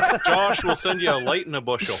 Josh will send you a light in a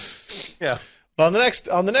bushel. Yeah. On the next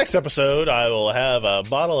episode, I will have a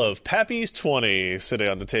bottle of Pappy's 20 sitting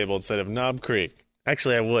on the table instead of Knob Creek.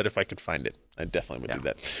 Actually, I would if I could find it. I definitely would do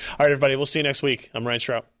that. All right, everybody. We'll see you next week. I'm Ryan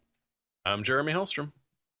Strout. I'm Jeremy Hellstrom.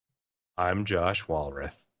 I'm Josh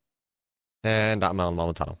Walrath. And I'm Alan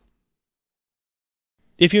Malventano.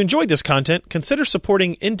 If you enjoyed this content, consider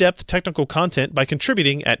supporting in-depth technical content by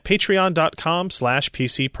contributing at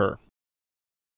patreon.com/PCPer.